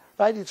that.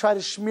 Right? You try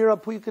to smear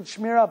up who you could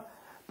smear up.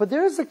 But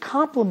there is a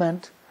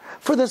compliment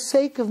for the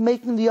sake of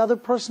making the other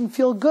person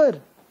feel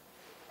good.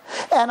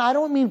 And I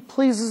don't mean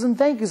pleases and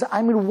thank yous.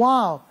 I mean,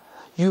 wow,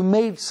 you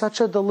made such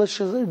a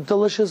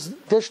delicious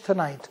dish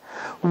tonight.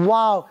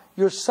 Wow,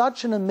 you're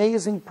such an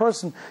amazing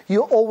person.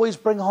 You always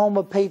bring home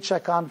a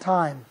paycheck on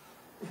time.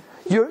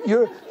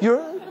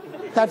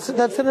 That's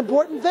an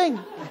important thing.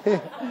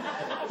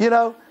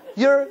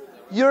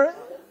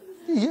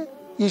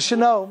 You should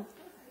know,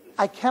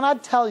 I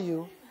cannot tell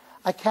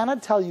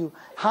you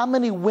how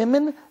many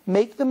women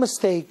make the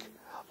mistake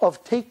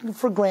of taking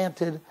for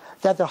granted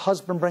that their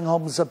husband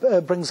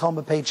brings home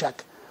a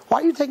paycheck.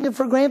 Why are you taking it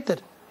for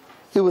granted?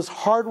 It was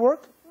hard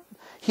work.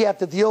 He had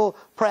to deal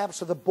perhaps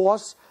with a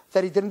boss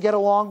that he didn't get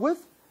along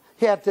with.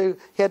 He had to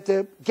get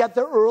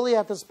there early,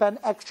 had to spend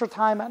extra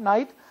time at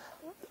night,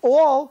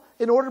 all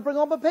in order to bring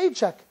home a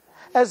paycheck.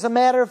 As a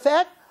matter of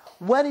fact,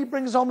 when he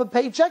brings home a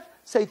paycheck,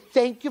 say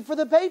thank you for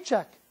the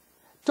paycheck.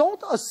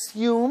 Don't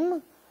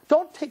assume,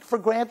 don't take for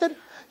granted.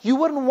 You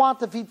wouldn't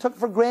want if he took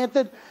for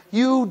granted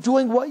you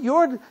doing what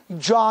your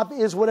job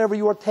is, whatever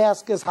your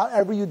task is,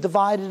 however you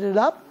divided it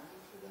up.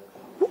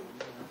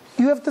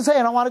 You have to say,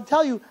 and I want to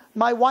tell you,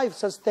 my wife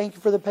says thank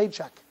you for the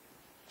paycheck.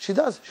 She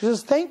does. She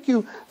says thank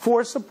you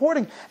for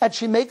supporting. And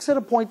she makes it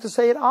a point to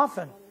say it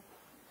often.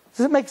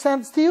 Does it make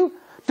sense to you?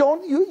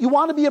 You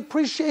want to be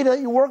appreciated that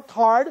you worked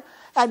hard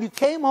and you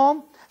came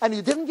home and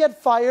you didn't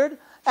get fired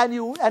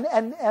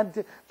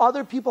and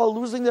other people are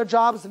losing their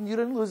jobs and you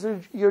didn't lose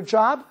your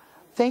job.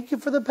 Thank you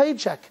for the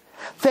paycheck.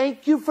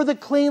 Thank you for the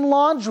clean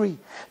laundry.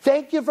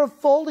 Thank you for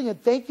folding it.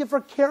 Thank you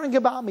for caring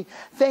about me.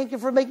 Thank you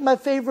for making my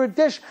favorite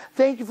dish.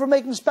 Thank you for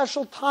making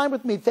special time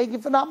with me. Thank you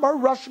for not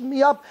rushing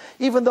me up,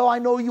 even though I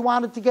know you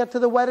wanted to get to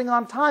the wedding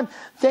on time.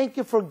 Thank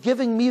you for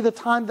giving me the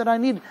time that I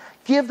need.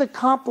 Give the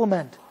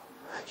compliment.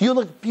 You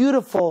look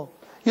beautiful.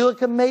 You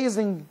look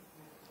amazing.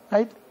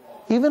 Right?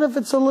 Even if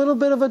it's a little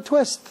bit of a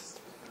twist.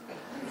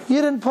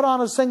 You didn't put on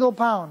a single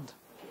pound.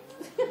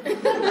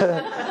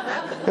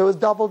 It was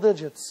double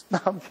digits. No,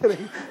 I'm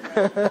kidding.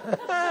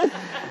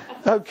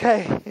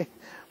 Okay.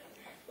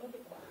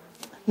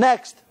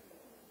 Next.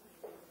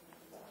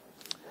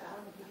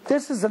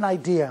 This is an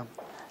idea.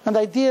 And the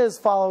idea is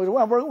following.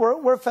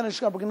 We're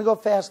finishing up. We're going to go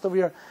fast over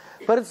here.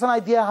 But it's an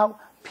idea how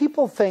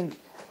people think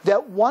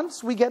that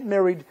once we get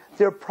married,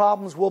 their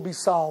problems will be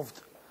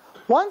solved.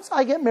 Once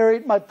I get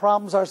married, my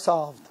problems are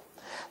solved.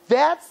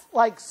 That's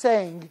like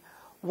saying,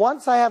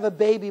 once I have a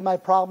baby, my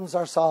problems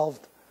are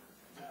solved.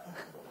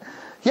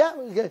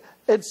 Yeah,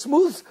 it's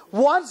smooth.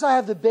 Once I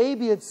have the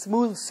baby, it's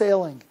smooth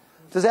sailing.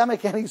 Does that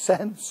make any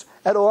sense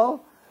at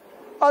all?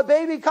 A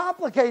baby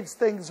complicates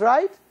things,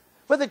 right?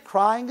 With the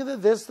crying and the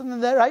this and the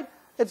that, right?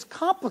 It's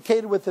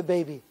complicated with the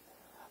baby,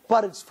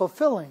 but it's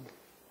fulfilling.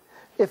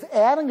 If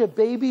adding a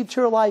baby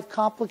to your life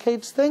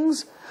complicates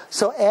things,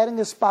 so adding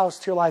a spouse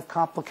to your life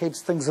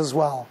complicates things as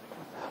well.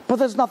 But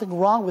there's nothing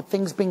wrong with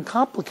things being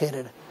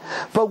complicated.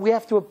 But we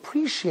have to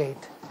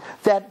appreciate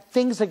that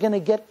things are going to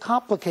get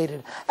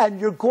complicated, and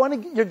you're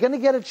going to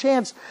get a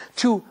chance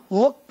to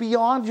look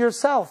beyond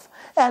yourself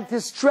and to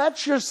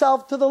stretch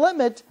yourself to the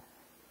limit,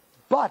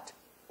 but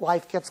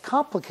life gets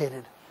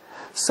complicated.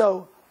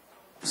 So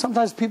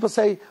sometimes people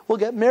say, we'll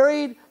get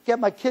married, get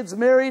my kids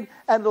married,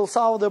 and it'll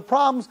solve their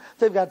problems.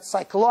 They've got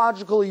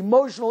psychological,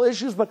 emotional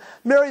issues, but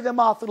marry them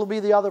off, it'll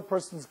be the other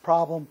person's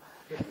problem.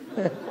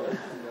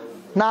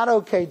 Not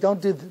okay.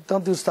 Don't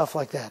do stuff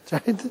like that,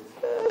 right?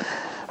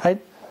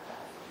 Right?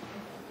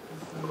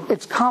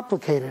 It's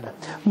complicated.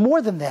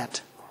 More than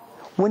that,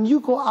 when you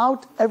go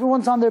out,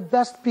 everyone's on their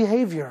best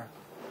behavior.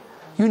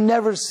 You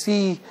never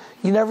see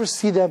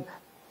them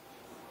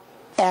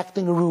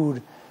acting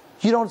rude.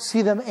 You don't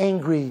see them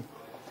angry.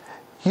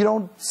 You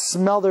don't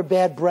smell their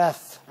bad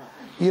breath.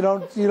 You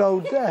don't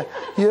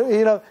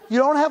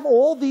have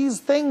all these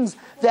things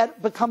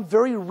that become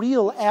very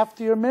real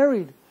after you're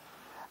married.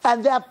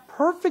 And that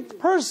perfect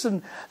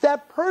person,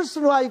 that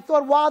person who I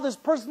thought, wow, this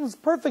person is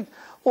perfect,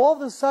 all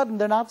of a sudden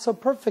they're not so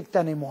perfect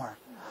anymore.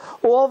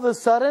 All of a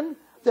sudden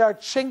there are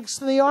chinks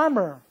in the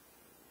armor.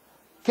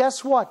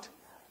 Guess what?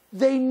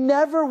 They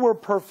never were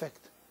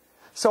perfect.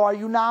 So are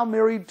you now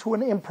married to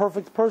an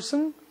imperfect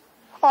person?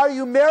 Are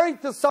you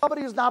married to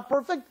somebody who's not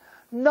perfect?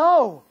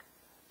 No.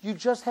 You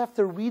just have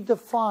to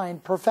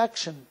redefine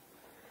perfection.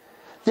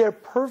 They're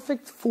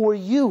perfect for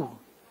you.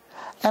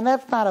 And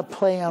that's not a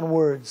play on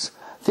words.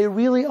 They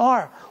really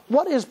are.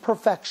 What is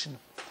perfection?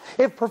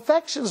 If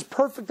perfection is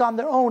perfect on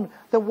their own,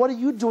 then what are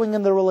you doing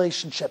in the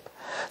relationship?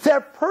 They're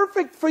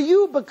perfect for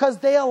you because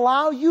they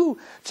allow you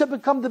to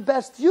become the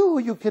best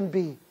you can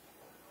be.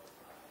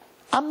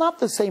 I'm not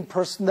the same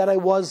person that I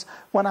was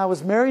when I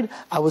was married.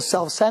 I was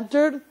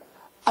self-centered.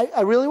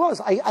 I really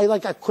was.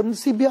 I couldn't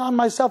see beyond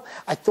myself.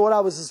 I thought I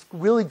was this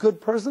really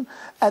good person.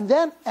 And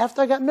then,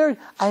 after I got married,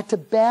 I had to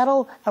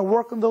battle and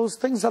work on those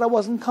things that I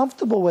wasn't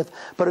comfortable with.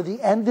 But at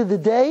the end of the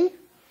day,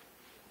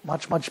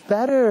 much, much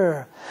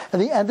better. At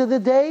the end of the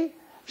day,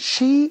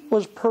 she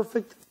was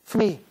perfect for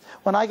me.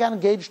 When I got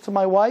engaged to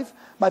my wife,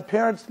 my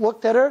parents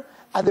looked at her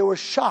and they were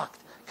shocked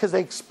because they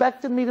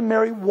expected me to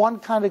marry one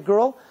kind of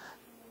girl,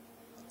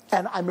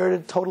 and I married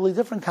a totally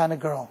different kind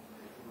of girl.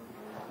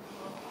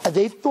 And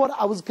they thought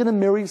I was going to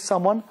marry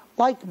someone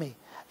like me.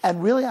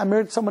 And really, I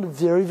married someone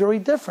very, very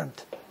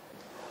different.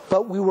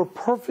 But we were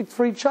perfect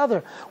for each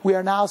other. We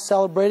are now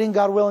celebrating,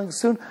 God willing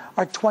soon,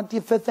 our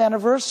 25th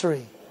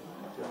anniversary.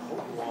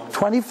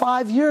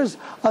 25 years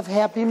of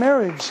happy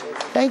marriage.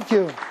 Thank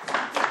you.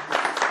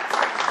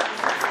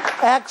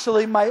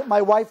 Actually,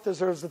 my wife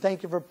deserves a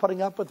thank you for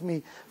putting up with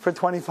me for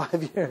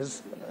 25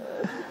 years.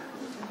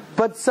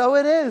 But so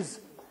it is.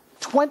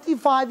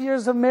 25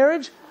 years of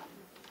marriage.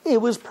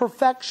 It was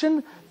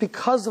perfection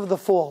because of the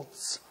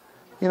faults.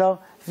 You know,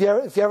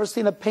 if you ever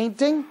seen a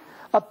painting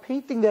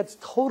that's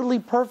totally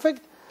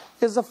perfect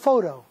is a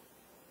photo.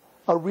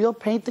 A real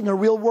painting, a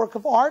real work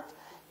of art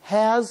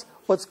has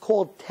what's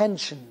called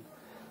tension.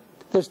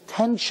 There's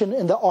tension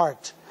in the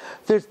art.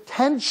 There's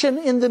tension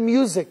in the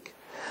music.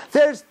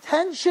 There's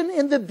tension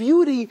in the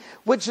beauty,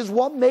 which is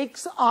what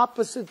makes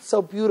opposites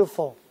so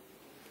beautiful.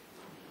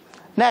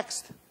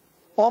 Next,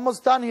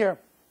 almost done here.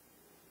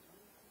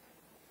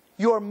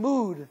 Your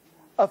mood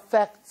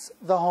affects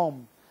the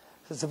home.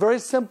 It's a very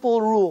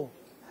simple rule.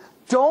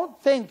 Don't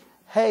think,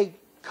 hey,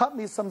 cut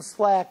me some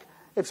slack.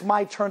 It's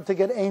my turn to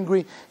get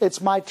angry.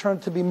 It's my turn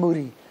to be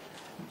moody.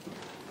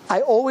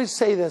 I always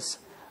say this.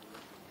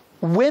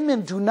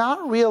 Women do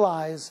not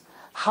realize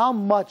how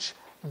much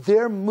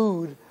their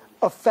mood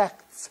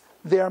affects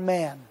their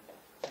man.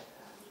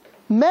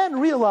 Men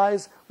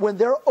realize when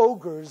they're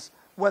ogres,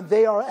 when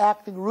they are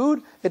acting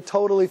rude, it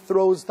totally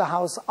throws the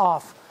house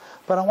off.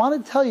 But I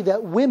want to tell you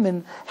that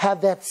women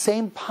have that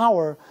same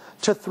power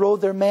to throw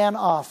their man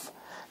off.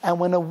 And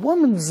when a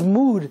woman's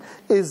mood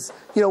is,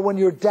 you know, when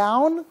you're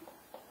down,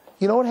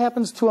 you know what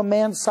happens to a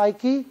man's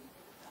psyche?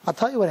 I'll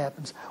tell you what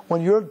happens.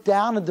 When you're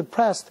down and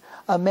depressed,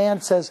 a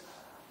man says,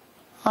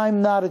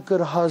 I'm not a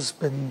good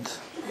husband.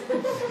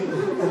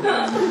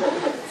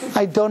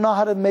 I don't know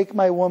how to make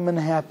my woman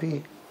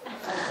happy.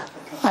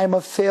 I'm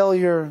a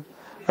failure,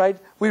 right?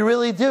 We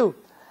really do.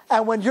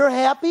 And when you're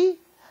happy,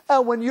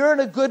 and when you're in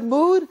a good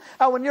mood,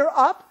 and when you're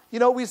up, you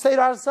know, we say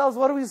to ourselves,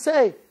 what do we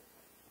say?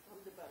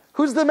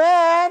 Who's the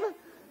man?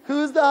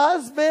 Who's the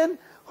husband?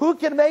 Who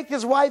can make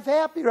his wife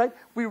happy, right?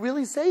 We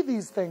really say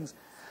these things.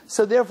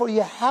 So therefore,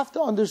 you have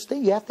to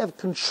understand, you have to have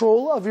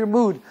control of your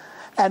mood.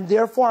 And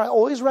therefore, I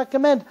always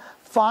recommend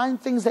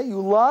find things that you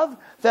love,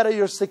 that are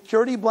your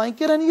security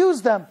blanket, and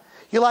use them.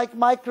 You like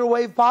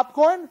microwave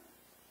popcorn?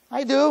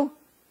 I do.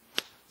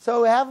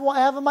 So have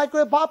a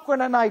microwave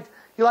popcorn at night.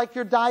 You like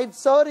your diet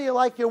soda? You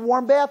like your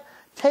warm bath?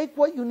 Take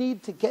what you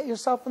need to get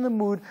yourself in the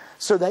mood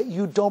so that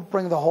you don't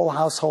bring the whole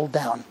household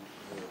down.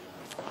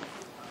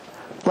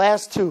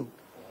 Last two.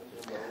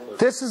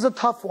 This is a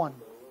tough one.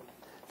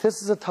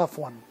 This is a tough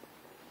one.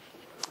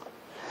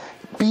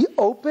 Be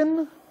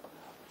open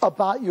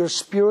about your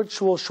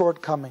spiritual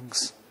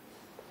shortcomings.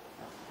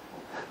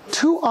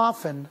 Too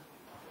often,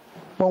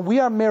 when we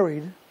are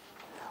married,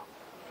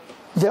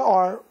 there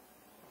are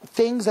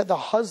things that the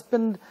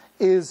husband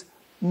is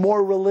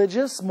more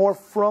religious, more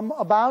frum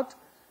about,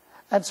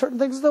 and certain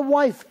things the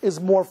wife is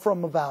more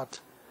frum about.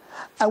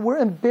 And we're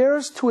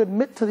embarrassed to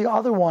admit to the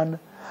other one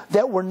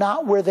that we're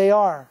not where they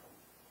are.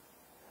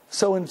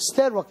 So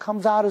instead, what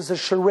comes out is a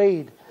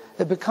charade.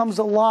 It becomes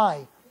a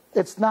lie.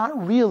 It's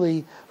not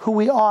really who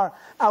we are.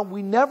 And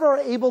we never are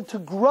able to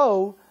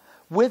grow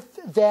with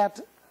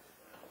that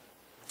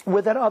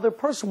other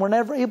person. We're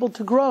never able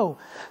to grow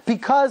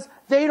because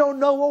they don't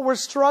know what we're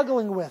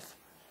struggling with.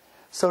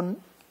 So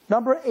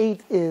number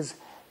 8 is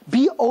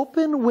be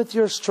open with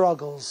your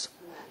struggles.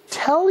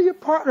 Tell your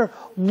partner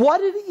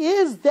what it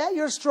is that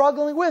you're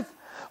struggling with.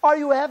 Are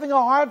you having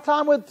a hard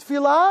time with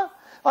tefillah?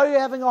 Are you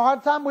having a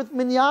hard time with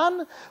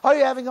minyan? Are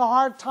you having a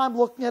hard time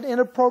looking at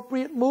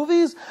inappropriate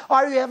movies?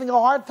 Are you having a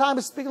hard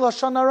time speaking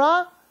Lashon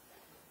Hara?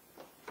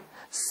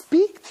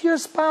 Speak to your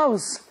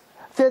spouse.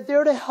 They're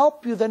there to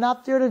help you. They're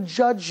not there to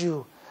judge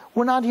you.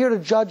 We're not here to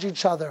judge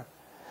each other.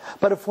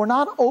 But if we're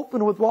not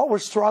open with what we're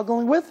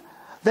struggling with,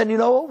 then you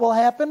know what will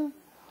happen?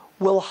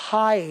 We'll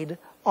hide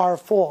our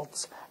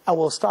faults. And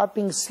we'll start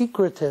being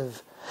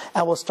secretive.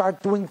 And we'll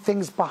start doing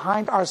things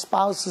behind our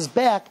spouse's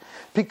back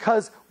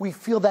because we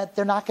feel that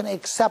they're not going to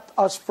accept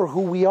us for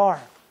who we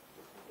are.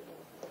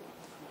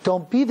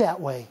 Don't be that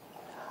way.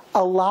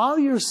 Allow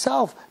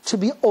yourself to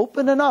be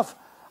open enough.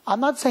 I'm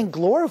not saying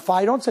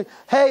glorify. Don't say,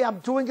 hey, I'm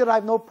doing it, I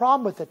have no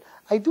problem with it.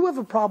 I do have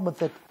a problem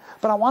with it.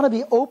 But I want to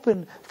be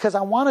open because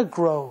I want to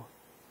grow.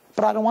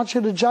 But I don't want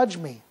you to judge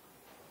me.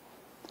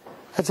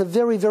 That's a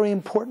very, very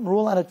important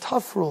rule and a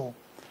tough rule.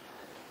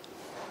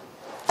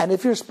 And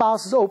if your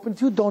spouse is open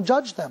to you, don't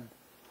judge them.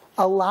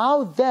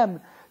 Allow them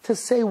to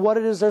say what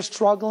it is they're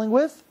struggling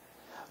with.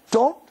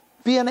 Don't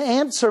be an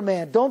answer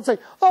man. Don't say,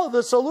 oh,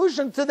 the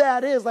solution to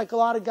that is, like a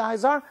lot of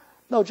guys are.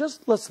 No,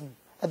 just listen.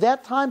 At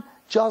that time,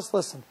 just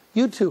listen.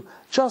 You too,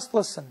 just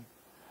listen.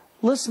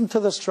 Listen to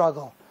the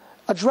struggle.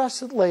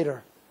 Address it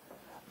later.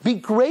 Be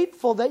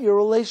grateful that your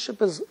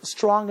relationship is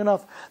strong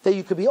enough that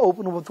you could be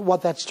open with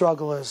what that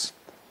struggle is.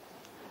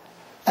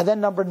 And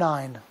then number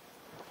 9.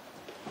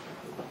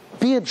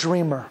 Be a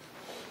dreamer.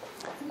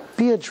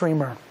 Be a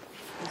dreamer.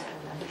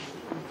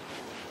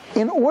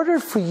 In order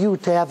for you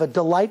to have a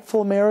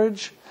delightful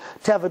marriage,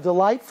 to have a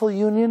delightful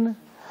union,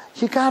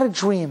 you got to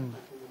dream.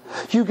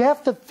 You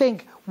have to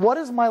think, what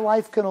is my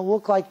life going to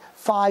look like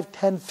 5,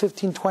 10,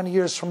 15, 20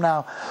 years from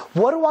now?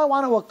 What do I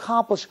want to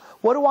accomplish?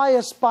 What do I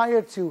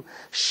aspire to?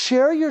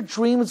 Share your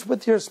dreams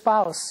with your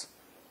spouse.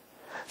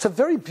 It's a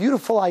very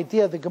beautiful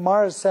idea. The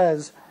Gemara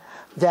says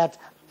that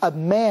a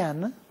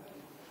man,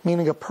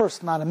 meaning a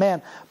person, not a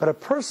man, but a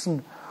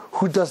person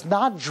who does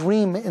not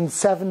dream in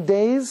 7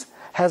 days,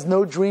 has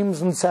no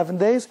dreams in 7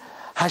 days,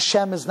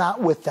 Hashem is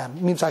not with them.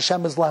 It means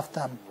Hashem has left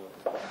them.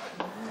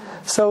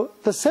 So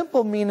the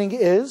simple meaning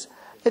is,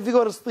 if you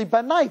go to sleep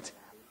at night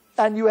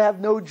and you have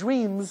no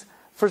dreams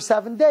for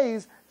 7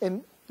 days,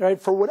 right,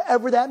 for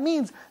whatever that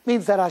means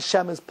that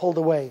Hashem is pulled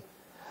away.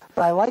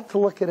 But I like to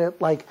look at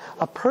it like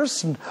a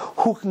person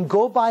who can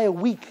go by a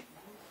week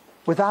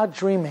without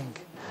dreaming.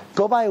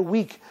 Go by a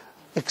week,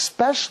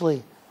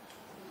 especially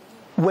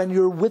when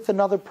you're with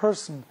another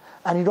person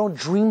and you don't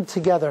dream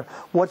together.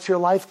 What's your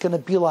life going to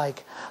be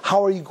like?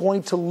 How are you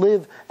going to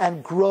live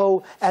and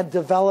grow and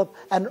develop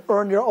and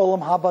earn your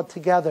Olam Haba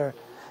together?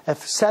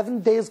 If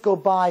 7 days go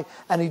by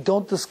and you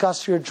don't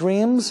discuss your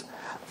dreams,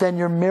 then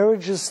your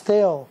marriage is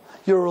stale.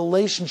 Your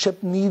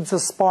relationship needs a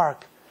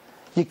spark.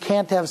 You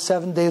can't have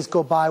 7 days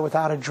go by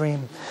without a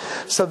dream.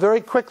 So very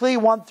quickly,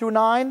 1 through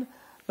 9.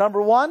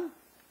 Number 1,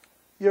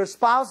 your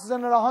spouse is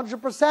in at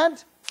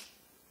 100%.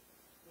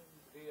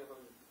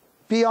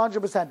 Be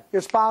 100%.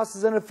 Your spouse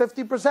is in at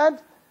 50%.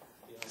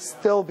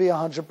 Still be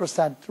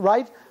 100%.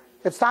 Right?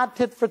 It's not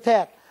tit for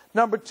tat.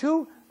 Number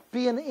 2,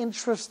 be an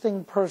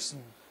interesting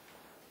person.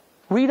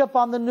 Read up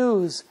on the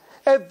news.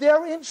 If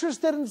they're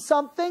interested in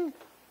something,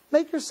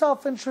 make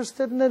yourself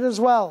interested in it as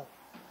well.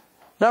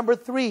 Number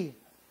 3,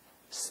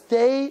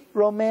 stay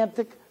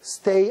romantic,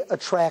 stay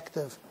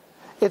attractive.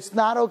 It's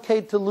not okay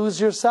to lose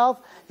yourself.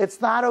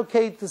 It's not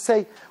okay to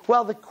say,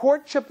 well, the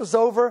courtship is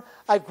over.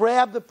 I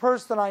grabbed the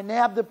person, I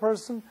nabbed the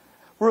person.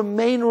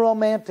 Remain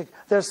romantic.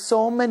 There's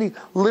so many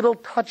little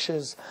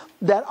touches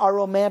that are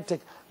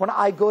romantic. When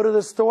I go to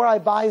the store, I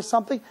buy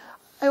something,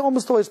 I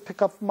almost always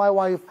pick up for my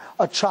wife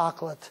a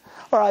chocolate.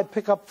 Or I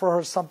pick up for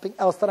her something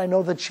else that I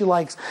know that she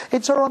likes.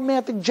 It's a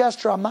romantic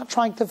gesture. I'm not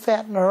trying to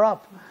fatten her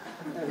up.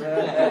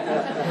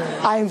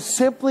 I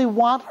simply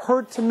want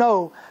her to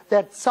know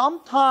that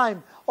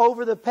sometime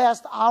over the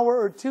past hour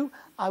or two,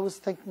 I was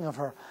thinking of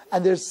her.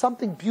 And there's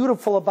something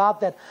beautiful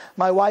about that.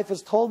 My wife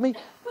has told me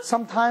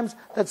sometimes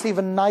that's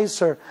even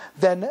nicer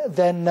than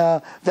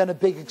a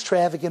big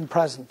extravagant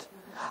present.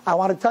 I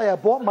want to tell you, I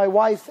bought my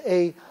wife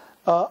an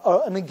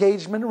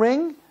engagement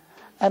ring,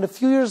 and a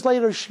few years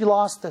later she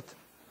lost it.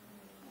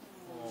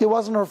 It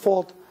wasn't her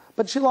fault,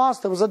 but she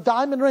lost it. It was a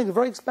diamond ring, a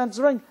very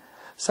expensive ring.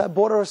 So I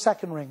bought her a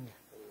second ring.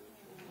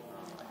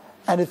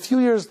 And a few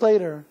years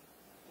later,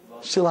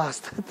 she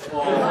lost it.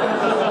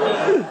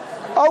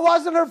 Oh, it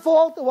wasn't her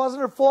fault. It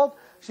wasn't her fault.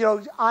 You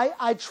know,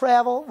 I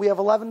travel. We have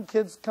 11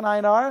 kids, Kanai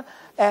and Ara,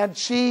 and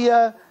she,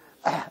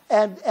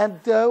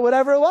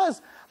 whatever it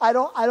was, I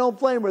don't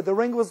blame her. The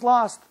ring was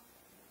lost.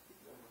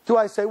 Do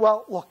I say,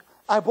 well, look,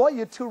 I bought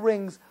you 2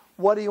 rings.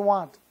 What do you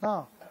want?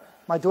 No.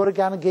 My daughter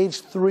got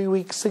engaged 3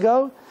 weeks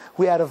ago.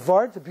 We had a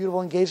vart, a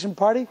beautiful engagement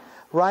party.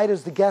 Right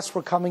as the guests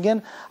were coming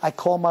in, I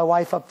call my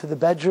wife up to the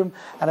bedroom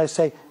and I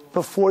say,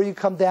 before you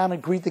come down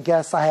and greet the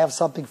guests, I have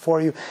something for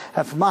you.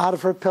 And from out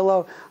of her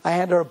pillow, I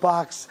hand her a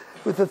box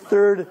with a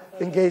 3rd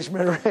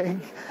engagement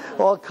ring,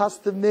 all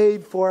custom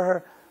made for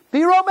her.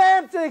 Be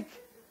romantic.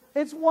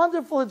 It's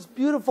wonderful. It's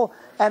beautiful.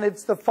 And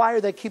it's the fire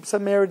that keeps a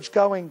marriage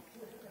going.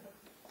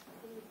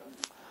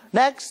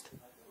 Next,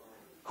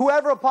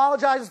 whoever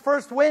apologizes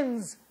first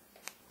wins.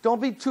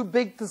 Don't be too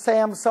big to say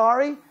I'm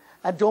sorry.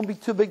 And don't be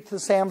too big to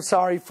say I'm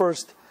sorry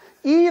first.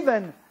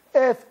 Even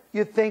if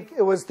you think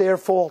it was their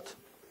fault.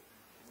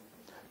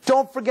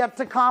 Don't forget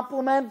to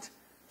compliment.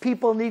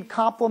 People need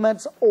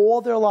compliments all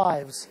their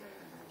lives.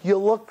 You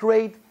look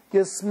great.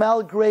 You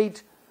smell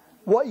great.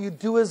 What you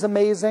do is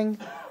amazing.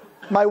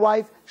 My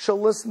wife, she'll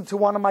listen to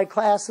one of my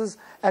classes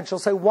and she'll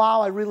say,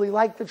 wow, I really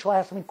liked it. She'll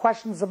ask me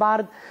questions about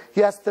it.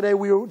 Yesterday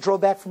we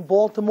drove back from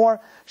Baltimore.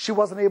 She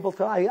wasn't able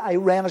to, I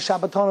ran a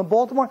Shabbaton in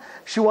Baltimore.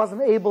 She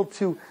wasn't able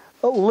to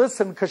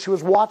listen because she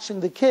was watching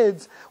the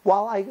kids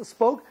while I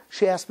spoke.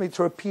 She asked me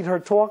to repeat her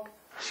talk.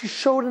 She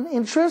showed an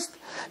interest,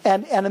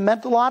 and it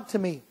meant a lot to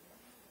me.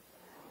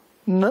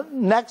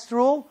 Next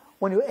rule,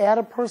 when you add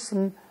a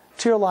person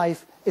to your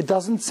life, it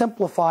doesn't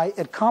simplify,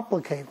 it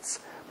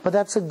complicates. But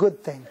that's a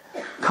good thing.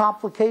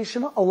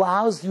 Complication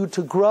allows you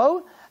to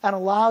grow and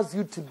allows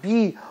you to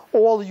be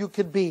all you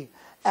could be.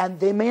 And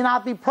they may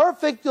not be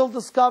perfect, you'll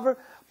discover,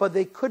 but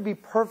they could be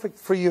perfect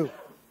for you.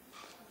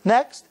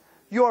 Next,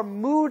 your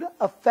mood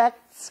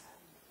affects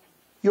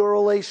your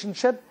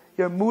relationship.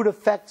 Your mood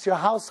affects your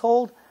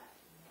household.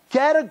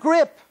 Get a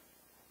grip.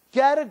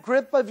 Get a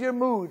grip of your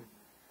mood.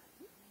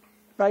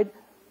 Right?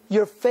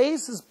 Your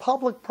face is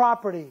public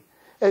property.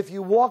 If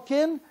you walk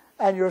in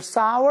and you're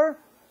sour,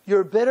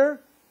 you're bitter,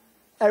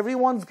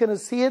 everyone's going to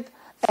see it,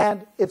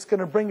 and it's going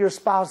to bring your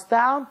spouse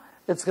down.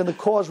 It's going to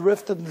cause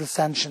rift and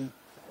dissension.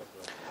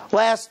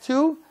 Last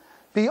 2,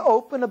 be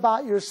open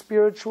about your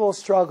spiritual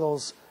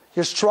struggles.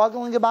 You're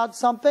struggling about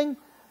something,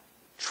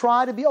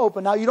 try to be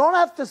open. Now, you don't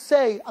have to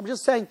say, I'm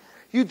just saying,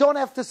 you don't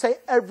have to say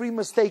every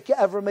mistake you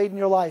ever made in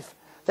your life.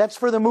 That's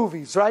for the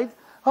movies, right?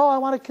 Oh, I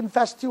want to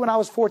confess to you when I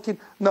was 14.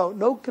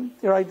 No,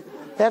 right?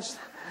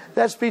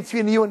 That's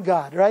between you and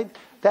God, right?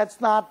 That's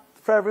not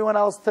for everyone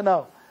else to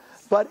know.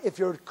 But if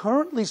you're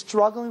currently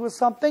struggling with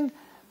something,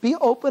 be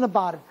open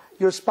about it.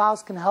 Your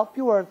spouse can help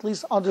you or at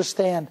least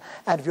understand.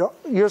 And if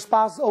your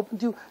spouse is open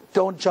to you,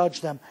 don't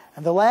judge them.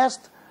 And the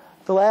last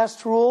the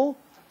last rule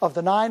of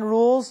the 9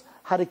 rules,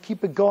 how to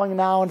keep it going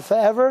now and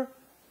forever.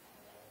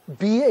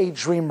 Be a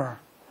dreamer.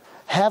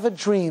 Have a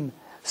dream.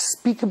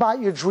 Speak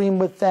about your dream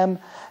with them.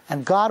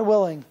 And God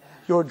willing,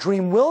 your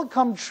dream will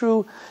come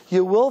true.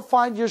 You will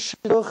find your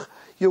shidduch.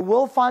 You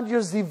will find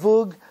your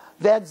zivug.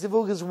 That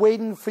zivug is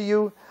waiting for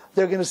you.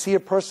 They're going to see a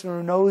person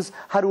who knows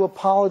how to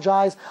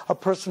apologize, a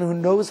person who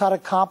knows how to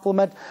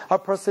compliment, a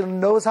person who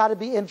knows how to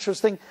be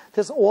interesting.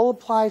 This all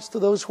applies to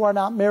those who are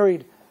not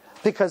married,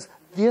 because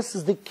this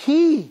is the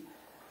key.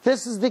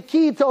 This is the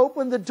key to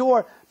open the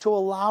door to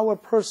allow a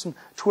person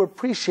to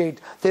appreciate.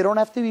 They don't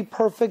have to be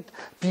perfect.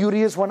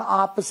 Beauty is when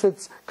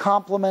opposites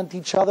complement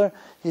each other.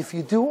 If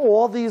you do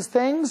all these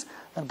things,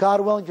 then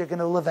God willing, you're going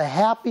to live a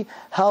happy,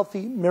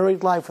 healthy,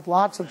 married life with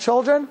lots of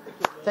children.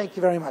 Thank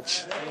you very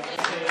much.